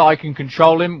 I don't know whether I can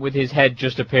control him with his head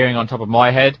just appearing on top of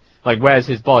my head. Like, where's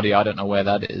his body? I don't know where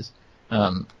that is.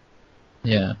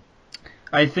 Yeah.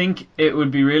 I think it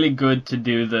would be really good to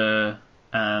do the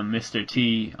Mr.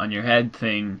 T on your head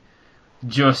thing,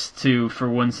 just to, for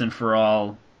once and for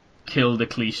all, kill the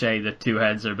cliche that two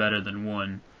heads are better than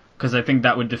one. Because I think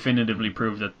that would definitively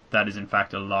prove that that is in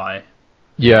fact a lie.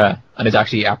 Yeah, and it's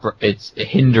actually it's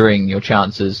hindering your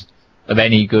chances of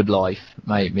any good life,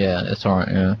 mate. Yeah, that's alright.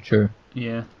 Yeah, true.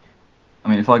 Yeah. I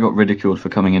mean, if I got ridiculed for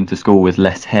coming into school with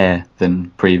less hair than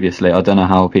previously, I don't know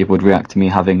how people would react to me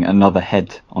having another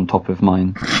head on top of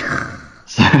mine.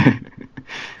 So,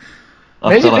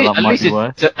 I feel like that might be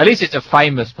worse. At least it's a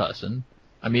famous person.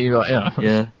 I mean, you know,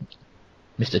 Yeah.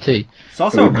 Mr. T. It's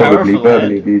also a Probably powerful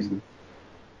verbally head. abuse them.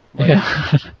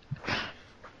 Yeah.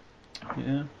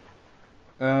 Yeah.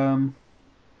 Does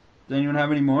anyone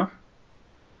have any more?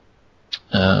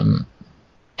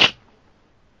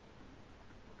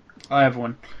 I have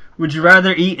one. Would you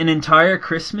rather eat an entire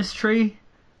Christmas tree,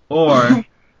 or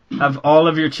have all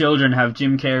of your children have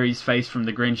Jim Carrey's face from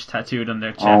The Grinch tattooed on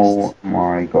their chest? Oh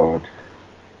my god.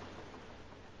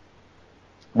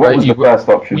 What was the first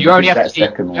option? You only Because have that to eat.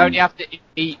 second You only one- have to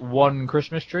eat one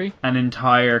Christmas tree. An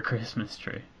entire Christmas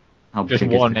tree. How Just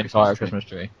big is one the entire Christmas Christmas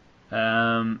tree.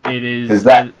 It is. Is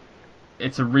that-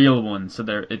 It's a real one, so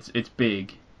it's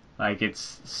big, like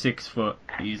it's 6 foot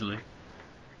easily.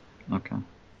 tree? Okay.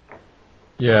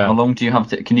 Yeah. How long do you have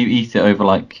to? Can you eat it over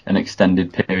like an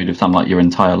extended period of time, like your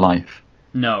entire life?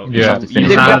 No, You Yeah. have to finish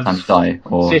You it have- and die,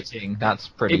 or Sitting. That's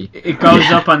pretty. It goes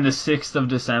up on the 6th of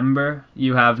December.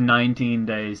 You have 19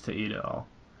 days to eat it all.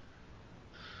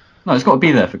 no? It's got to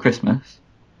be there for Christmas.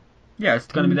 Yeah, it's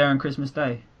going to be there on Christmas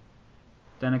Day.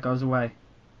 Then it goes away.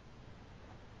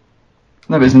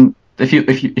 No, but isn't if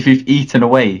you've eaten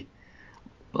away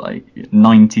like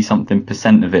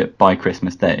 90-something% of it by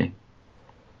Christmas Day?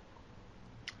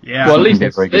 Yeah. Well, at It's least not gonna be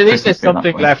a very at good least there's Christmas tree that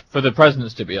something way. left for the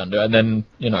presents to be under, and then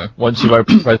once you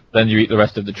open the present, then you eat the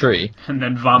rest of the tree. And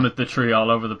then vomit the tree all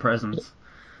over the presents.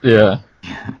 Yeah.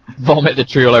 Vomit the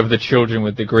tree all over the children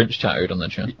with the Grinch tattooed on their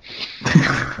chest.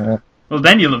 Well,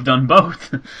 then you'll have done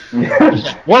both.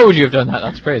 Why would you have done that?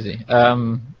 That's crazy.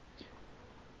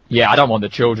 Yeah, I don't want the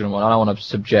children one. I don't want to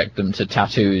subject them to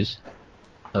tattoos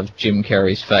of Jim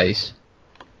Carrey's face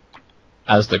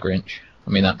as the Grinch. I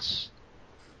mean, that's...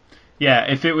 Yeah,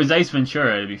 if it was Ace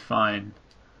Ventura, it'd be fine.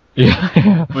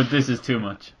 Yeah. But this is too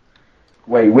much.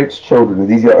 Wait, which children? Are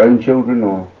these your own children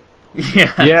or?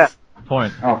 Yeah. Yeah.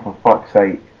 Point. Oh, for fuck's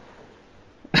sake.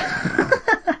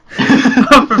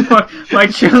 Oh, for fuck, my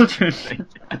children.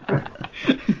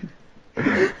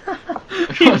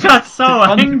 He got so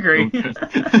angry.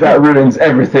 That ruins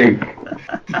everything.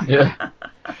 Yeah.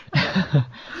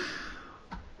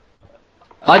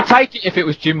 I'd take it if it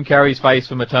was Jim Carrey's face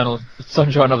from Eternal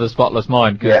Sunshine of the Spotless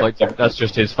Mind, because Yeah. like that's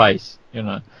just his face, you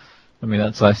know. I mean,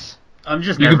 that's less. I'm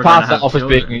just You never can gonna pass that have off as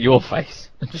children. being your face.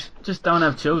 Just don't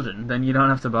have children, then you don't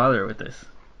have to bother with this.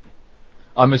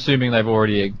 I'm assuming they've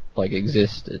already like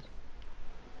existed.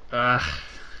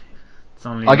 It's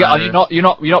only I get. matter- You're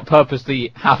not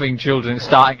purposely having children,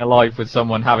 starting a life with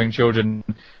someone having children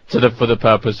for the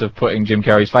purpose of putting Jim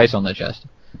Carrey's face on their chest.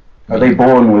 Are they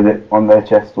born with it on their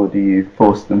chest, or do you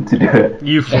force them to do it?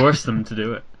 You force them to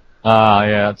do it. Ah,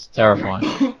 yeah, that's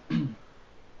terrifying.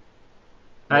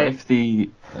 What if the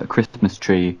Christmas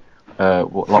tree,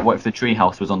 what if the tree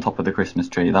house was on top of the Christmas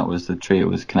tree? That was the tree it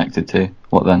was connected to.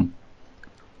 What then?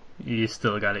 You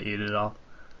still gotta eat it all.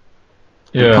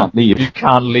 Yeah, can't leave. You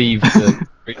can't leave the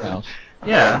greenhouse.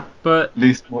 Yeah, but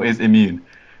Least what is immune.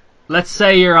 let's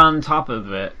say you're on top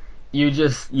of it. You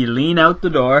lean out the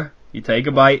door, you take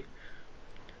a bite,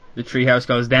 the treehouse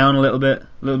goes down a little bit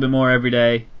more every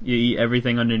day, you eat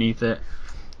everything underneath it,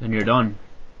 and you're done.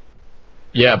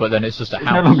 Yeah, but then it's just a It's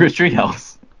no house. longer a tree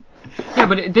house. Yeah,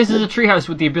 but this is a treehouse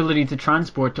with the ability to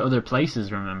transport to other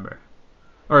places, remember?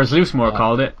 Or as Loosemore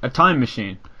called it, a time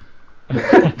machine.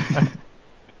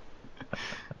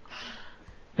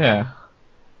 Yeah.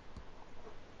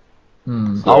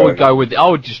 So- I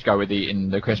would just go with eating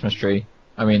the Christmas tree.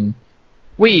 I mean,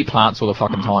 we eat plants all the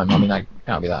fucking time. I mean, that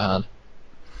can't be that hard.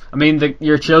 I mean,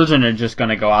 your children are just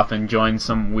gonna go off and join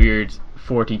some weird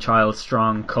 40-child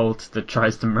strong cult that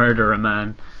tries to murder a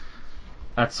man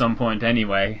at some point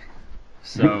anyway.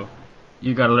 So,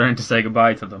 you gotta learn to say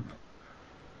goodbye to them.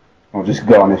 I'll just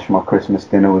garnish my Christmas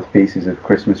dinner with pieces of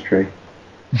Christmas tree.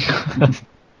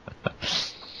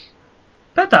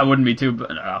 Bet that wouldn't be too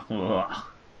bad.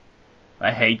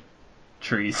 I hate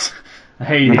trees. I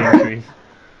hate eating trees.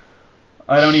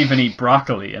 I don't even eat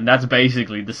broccoli, and that's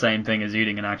basically the same thing as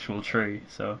eating an actual tree,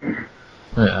 so...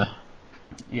 Yeah.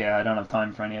 Yeah, I don't have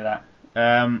time for any of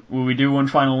that. Will we do one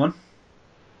final one?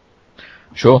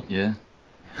 Sure. Yeah.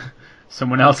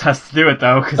 Someone else has to do it,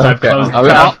 though, because I've Okay. closed the I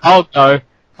mean, tab. I'll go.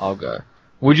 I'll go.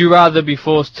 Would you rather be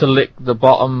forced to lick the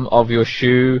bottom of your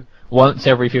shoe once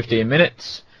every 15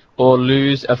 minutes, or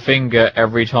lose a finger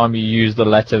every time you use the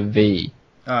letter V?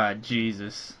 Ah,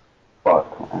 Jesus.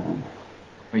 Fuck, man.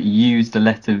 But you use the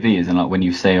letter V as in like when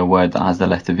you say a word that has the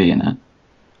letter V in it.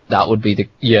 That would be the...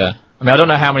 Yeah. I mean, I don't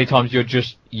know how many times you're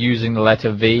just using the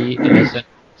letter V in a sentence.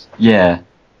 Yeah.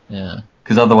 Yeah.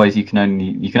 Because otherwise you can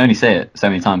only say it so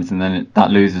many times and then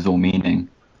that loses all meaning.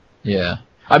 Yeah.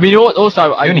 I mean, also...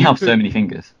 You only have so many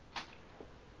fingers.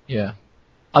 Yeah.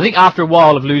 I think after a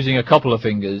while of losing a couple of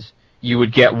fingers, you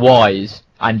would get wise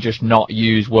and just not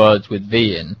use words with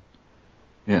V in,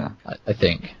 Yeah. I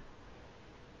think.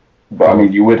 But I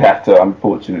mean, you would have to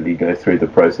unfortunately go through the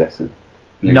process of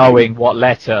Knowing what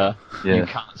letter you Yeah.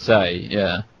 can't say,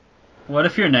 yeah. What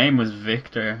if your name was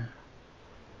Victor?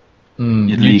 Mm,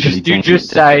 You'd you legally just, change you it just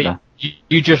to say... Hitler.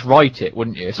 You just write it,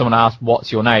 wouldn't you? If someone asked,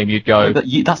 what's your name, you'd go,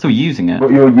 That's still using it.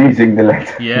 But you're using the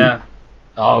letter. Yeah.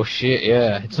 oh shit,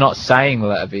 yeah. It's not saying the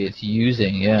letter V, it's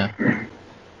using, yeah.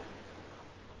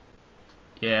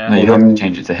 Yeah. No, you have to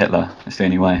change it to Hitler. That's the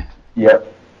only way.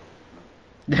 Yep.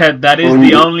 That is Well, the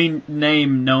you- only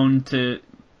name known to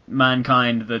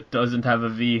mankind that doesn't have a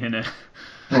V in it.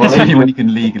 It's the only one you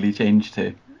can legally change to.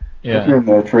 If you're Yeah. in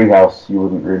the treehouse, you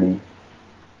wouldn't really,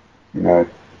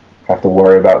 have to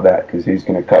worry about that because who's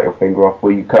going to cut your finger off?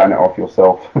 Well, you cutting it off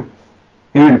yourself.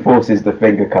 Who enforces the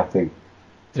finger cutting?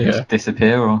 Yeah. Just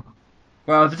disappear or...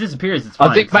 Well, if it disappears, it's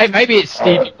fine. I think maybe it's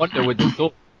Stevie Wonder with the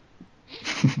thought.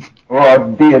 Well,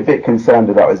 I'd be a bit concerned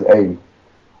about his aim.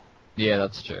 Yeah,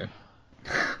 that's true.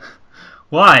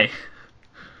 Why?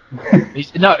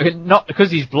 He's, no, not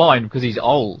because he's blind, because he's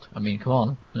old. I mean, come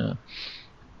on. Yeah.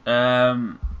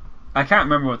 I can't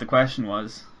remember what the question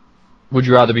was. Would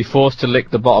you rather be forced to lick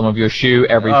the bottom of your shoe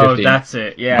every 15 Oh, that's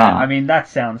it. Yeah, Nah. I mean, that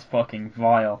sounds fucking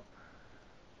vile.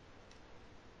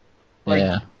 Like,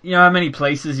 Yeah. you know how many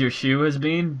places your shoe has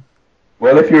been?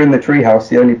 Well, if you're in the treehouse,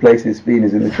 the only place it's been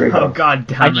is in the treehouse. Oh, god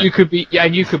damn And it. you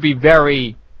could be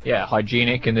very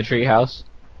hygienic in the treehouse.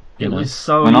 It You know. was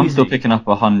so And I'm easy. still picking up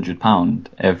 £100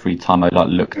 every time I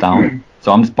look down.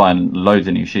 So I'm just buying loads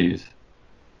of new shoes.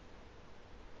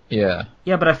 Yeah.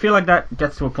 Yeah, but I feel like that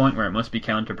gets to a point where it must be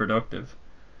counterproductive.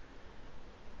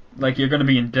 Like, you're gonna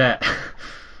be in debt.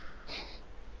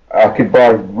 I could buy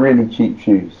really cheap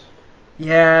shoes.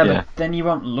 Yeah, Yeah. but then you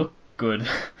won't look good.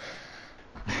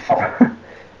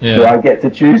 Yeah. Do I get to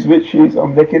choose which shoes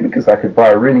I'm picking? Because I could buy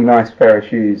a really nice pair of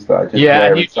shoes that I just Yeah, wear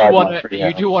and you inside my do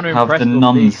treehouse. want to Have impress the the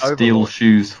non-steel overlord.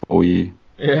 shoes for you.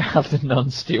 Yeah, have the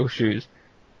non-steel shoes.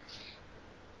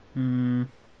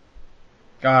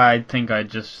 I think I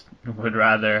just would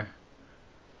rather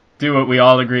do what we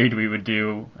all agreed we would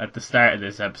do at the start of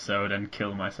this episode and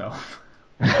kill myself.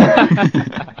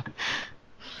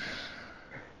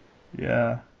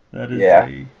 Yeah, that is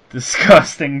a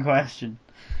disgusting question.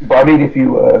 But I mean, if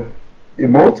you were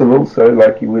immortal also,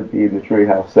 like you would be in the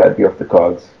treehouse, that'd be off the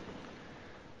cards.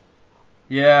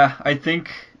 Yeah, I think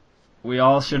we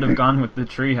all should have gone with the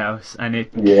treehouse, and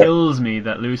it kills me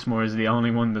that Loosemore is the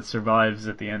only one that survives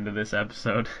at the end of this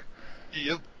episode.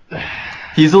 Yep.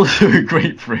 He's also a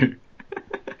grapefruit.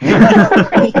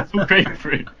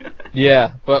 Grapefruit.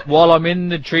 Yeah, but while I'm in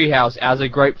the treehouse as a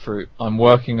grapefruit, I'm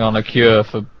working on a cure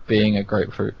for being a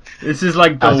grapefruit. This is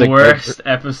like As the a worst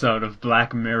episode of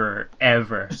Black Mirror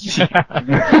ever.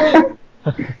 I'm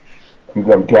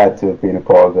glad to have been a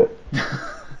part of it.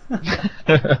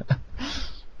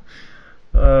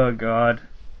 Oh god.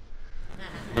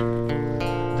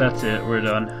 That's it, we're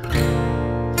done.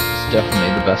 It's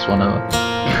definitely the best one ever.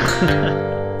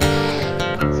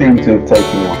 Seemed to have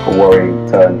taken like a worrying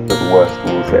turn for the worse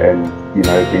towards the end, you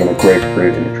know, being a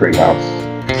grapefruit in a treehouse.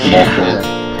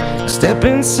 Immortal. Step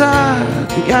inside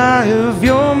the eye of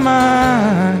your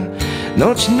mind.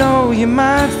 Don't you know you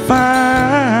might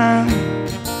find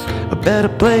a better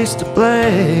place to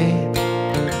play?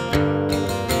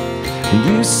 And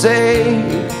you say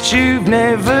that you've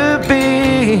never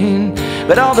been,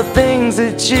 but all the things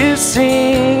that you've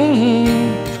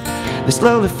seen, they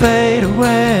slowly fade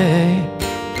away.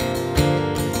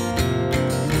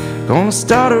 Gonna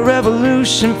start a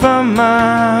revolution from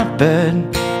my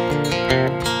bed.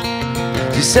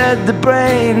 You said the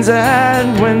brains I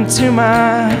had went to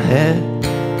my head.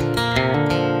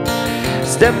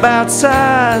 Step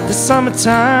outside the summer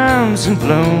times in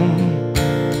bloom.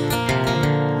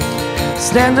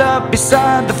 Stand up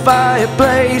beside the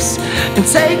fireplace and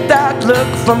take that look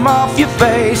from off your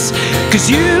face. 'Cause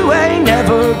you ain't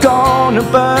never gonna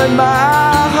burn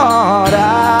my heart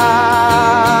out.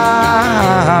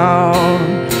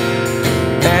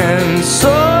 And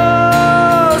so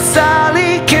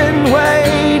Sally can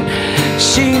wait.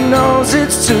 She knows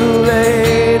it's too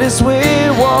late as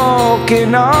we're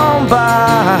walking on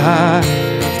by.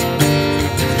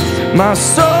 My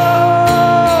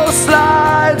soul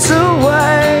slides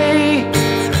away.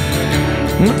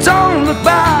 Don't look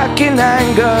back in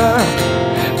anger,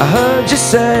 I heard you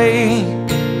say.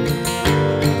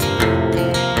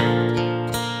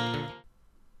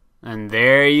 And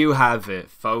there you have it,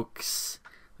 folks.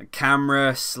 The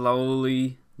camera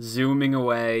slowly zooming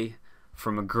away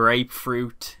from a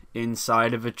grapefruit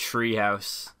inside of a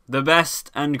treehouse. The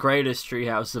best and greatest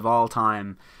treehouse of all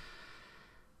time,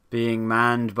 being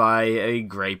manned by a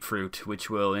grapefruit, which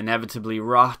will inevitably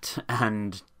rot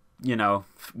and, you know,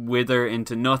 wither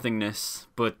into nothingness,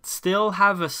 but still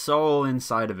have a soul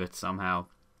inside of it somehow,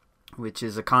 which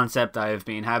is a concept I have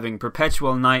been having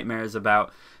perpetual nightmares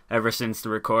about ever since the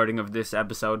recording of this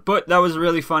episode. But that was a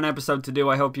really fun episode to do.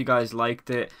 I hope you guys liked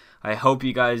it. I hope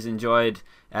you guys enjoyed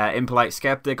Impolite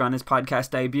Skeptic on his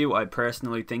podcast debut. I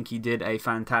personally think he did a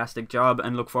fantastic job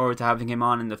and look forward to having him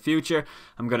on in the future.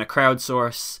 I'm going to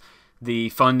crowdsource the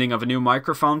funding of a new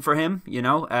microphone for him, you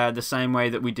know, the same way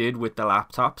that we did with the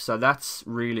laptop. So that's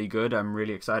really good. I'm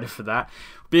really excited for that.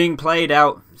 Being played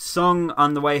out, sung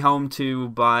on the way home to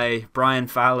by Brian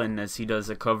Fallon as he does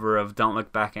a cover of Don't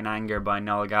Look Back in Anger by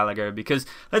Noel Gallagher. Because,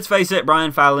 let's face it,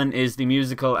 Brian Fallon is the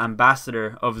musical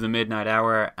ambassador of the Midnight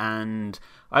Hour, and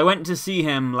I went to see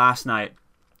him last night.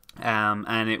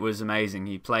 And it was amazing.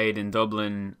 He played in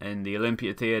Dublin in the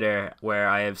Olympia Theatre, where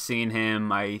I have seen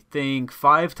him, I think,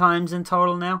 5 times in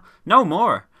total now. No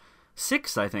more.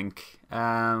 6, I think.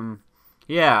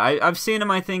 I've seen him,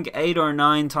 I think, 8 or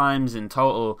 9 times in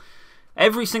total.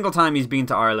 Every single time he's been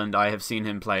to Ireland, I have seen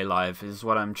him play live, is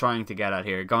what I'm trying to get at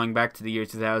here. Going back to the year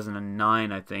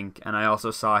 2009, I think, and I also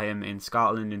saw him in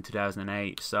Scotland in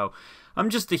 2008. So I'm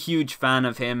just a huge fan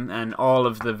of him and all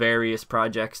of the various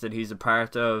projects that he's a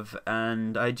part of,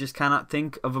 and I just cannot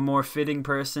think of a more fitting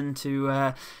person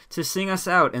to sing us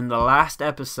out in the last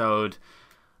episode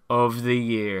of the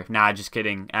year. Nah, just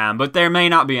kidding. But there may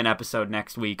not be an episode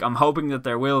next week. I'm hoping that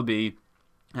there will be,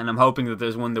 and I'm hoping that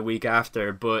there's one the week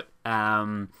after, but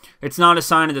it's not a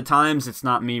sign of the times. It's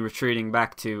not me retreating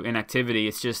back to inactivity.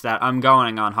 It's just that I'm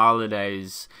going on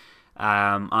holidays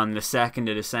on the 2nd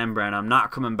of December, and I'm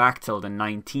not coming back till the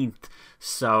 19th.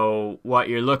 So what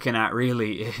you're looking at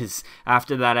really is,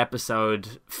 after that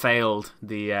episode failed,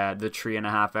 the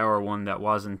 3.5 hour one that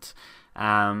wasn't,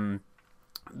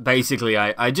 basically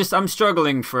I'm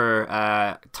struggling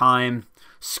for time,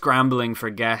 scrambling for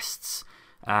guests,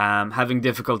 having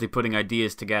difficulty putting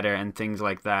ideas together and things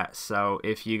like that. So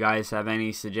if you guys have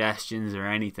any suggestions or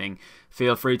anything,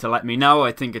 feel free to let me know.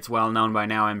 I think it's well known by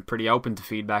now I'm pretty open to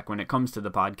feedback when it comes to the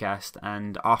podcast,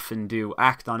 and often do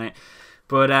act on it.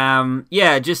 But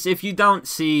yeah, just if you don't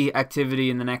see activity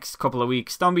in the next couple of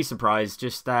weeks, don't be surprised.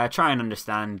 Just try and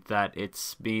understand that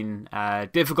it's been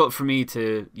difficult for me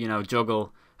to,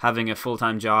 juggle having a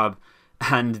full-time job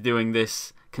and doing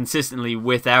this consistently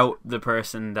without the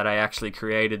person that I actually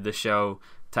created the show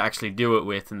to actually do it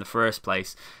with in the first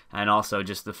place, and also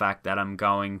just the fact that I'm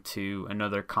going to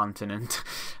another continent.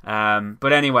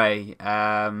 But anyway,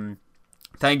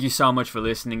 thank you so much for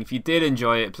listening. If you did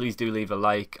enjoy it, please do leave a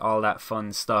like, all that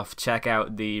fun stuff. Check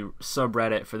out the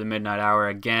subreddit for the Midnight Hour.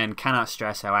 Again, cannot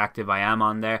stress how active I am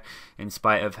on there, in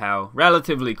spite of how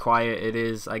relatively quiet it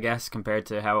is, I guess, compared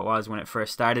to how it was when it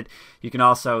first started. You can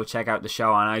also check out the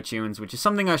show on iTunes, which is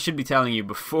something I should be telling you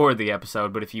before the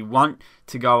episode, but if you want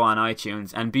to go on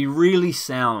iTunes and be really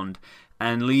sound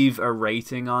and leave a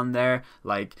rating on there,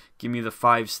 like give me the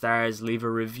 5 stars, leave a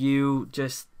review,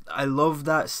 I love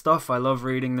that stuff. I love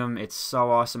reading them. It's so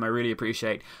awesome. I really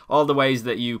appreciate all the ways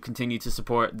that you continue to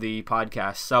support the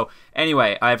podcast. So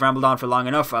anyway, I've rambled on for long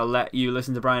enough. I'll let you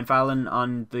listen to Brian Fallon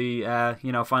on the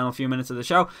final few minutes of the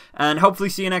show, and hopefully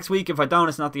see you next week. If I don't,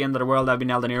 it's not the end of the world. I've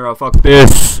been El De Niro. Fuck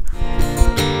this.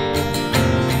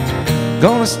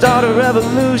 Gonna start a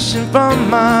revolution from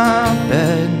my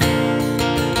bed.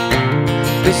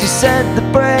 Cause you said the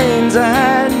brains I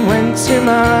had went to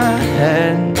my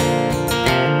head.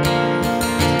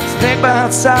 Step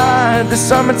outside, the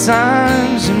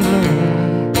summertime's in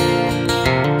bloom.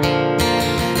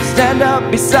 Stand up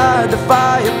beside the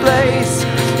fireplace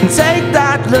and take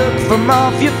that look from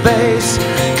off your face.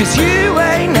 Cause you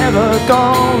ain't never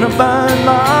gonna burn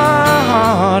my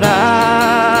heart out.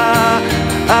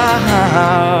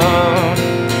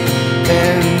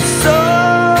 And so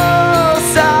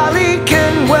Sally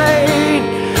can wait.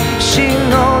 She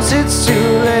knows it's too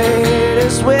late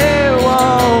as we're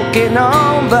walking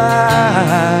on by.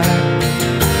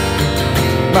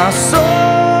 My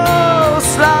soul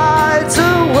slides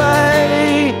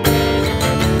away.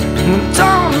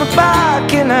 Don't look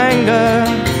back in anger,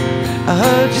 I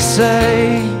heard you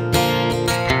say.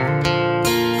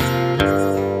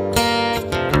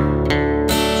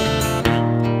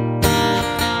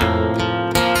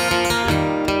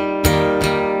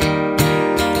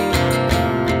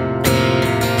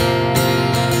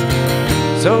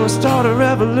 So start a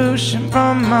revolution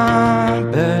from my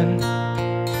bed.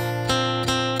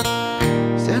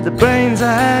 Said the brains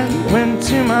I had went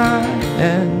to my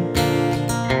head.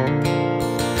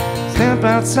 Step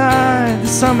outside, the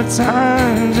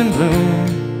summertime's in bloom.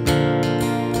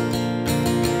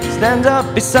 Stand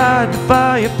up beside the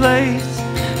fireplace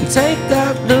and take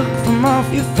that look from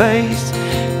off your face.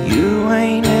 You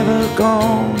ain't ever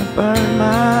gonna burn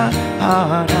my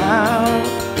heart out.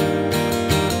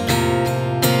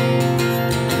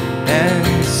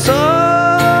 And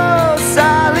so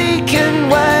Sally can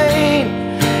wait.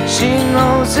 She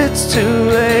knows it's too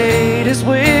late as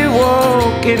we're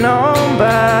walking on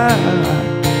by.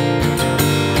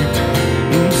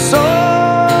 And so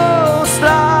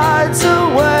slides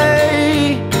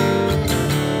away.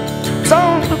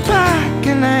 Don't look back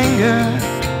in anger,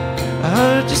 I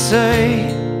heard you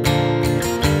say.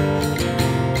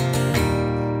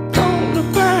 Don't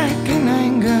look back in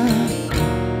anger.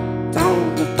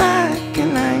 Don't look back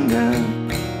in anger,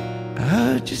 I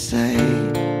heard you say.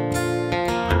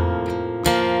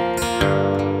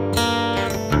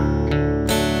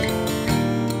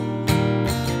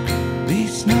 At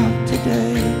least not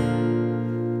today.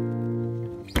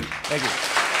 Thank you.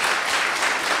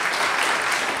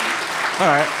 All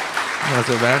right, not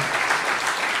so bad.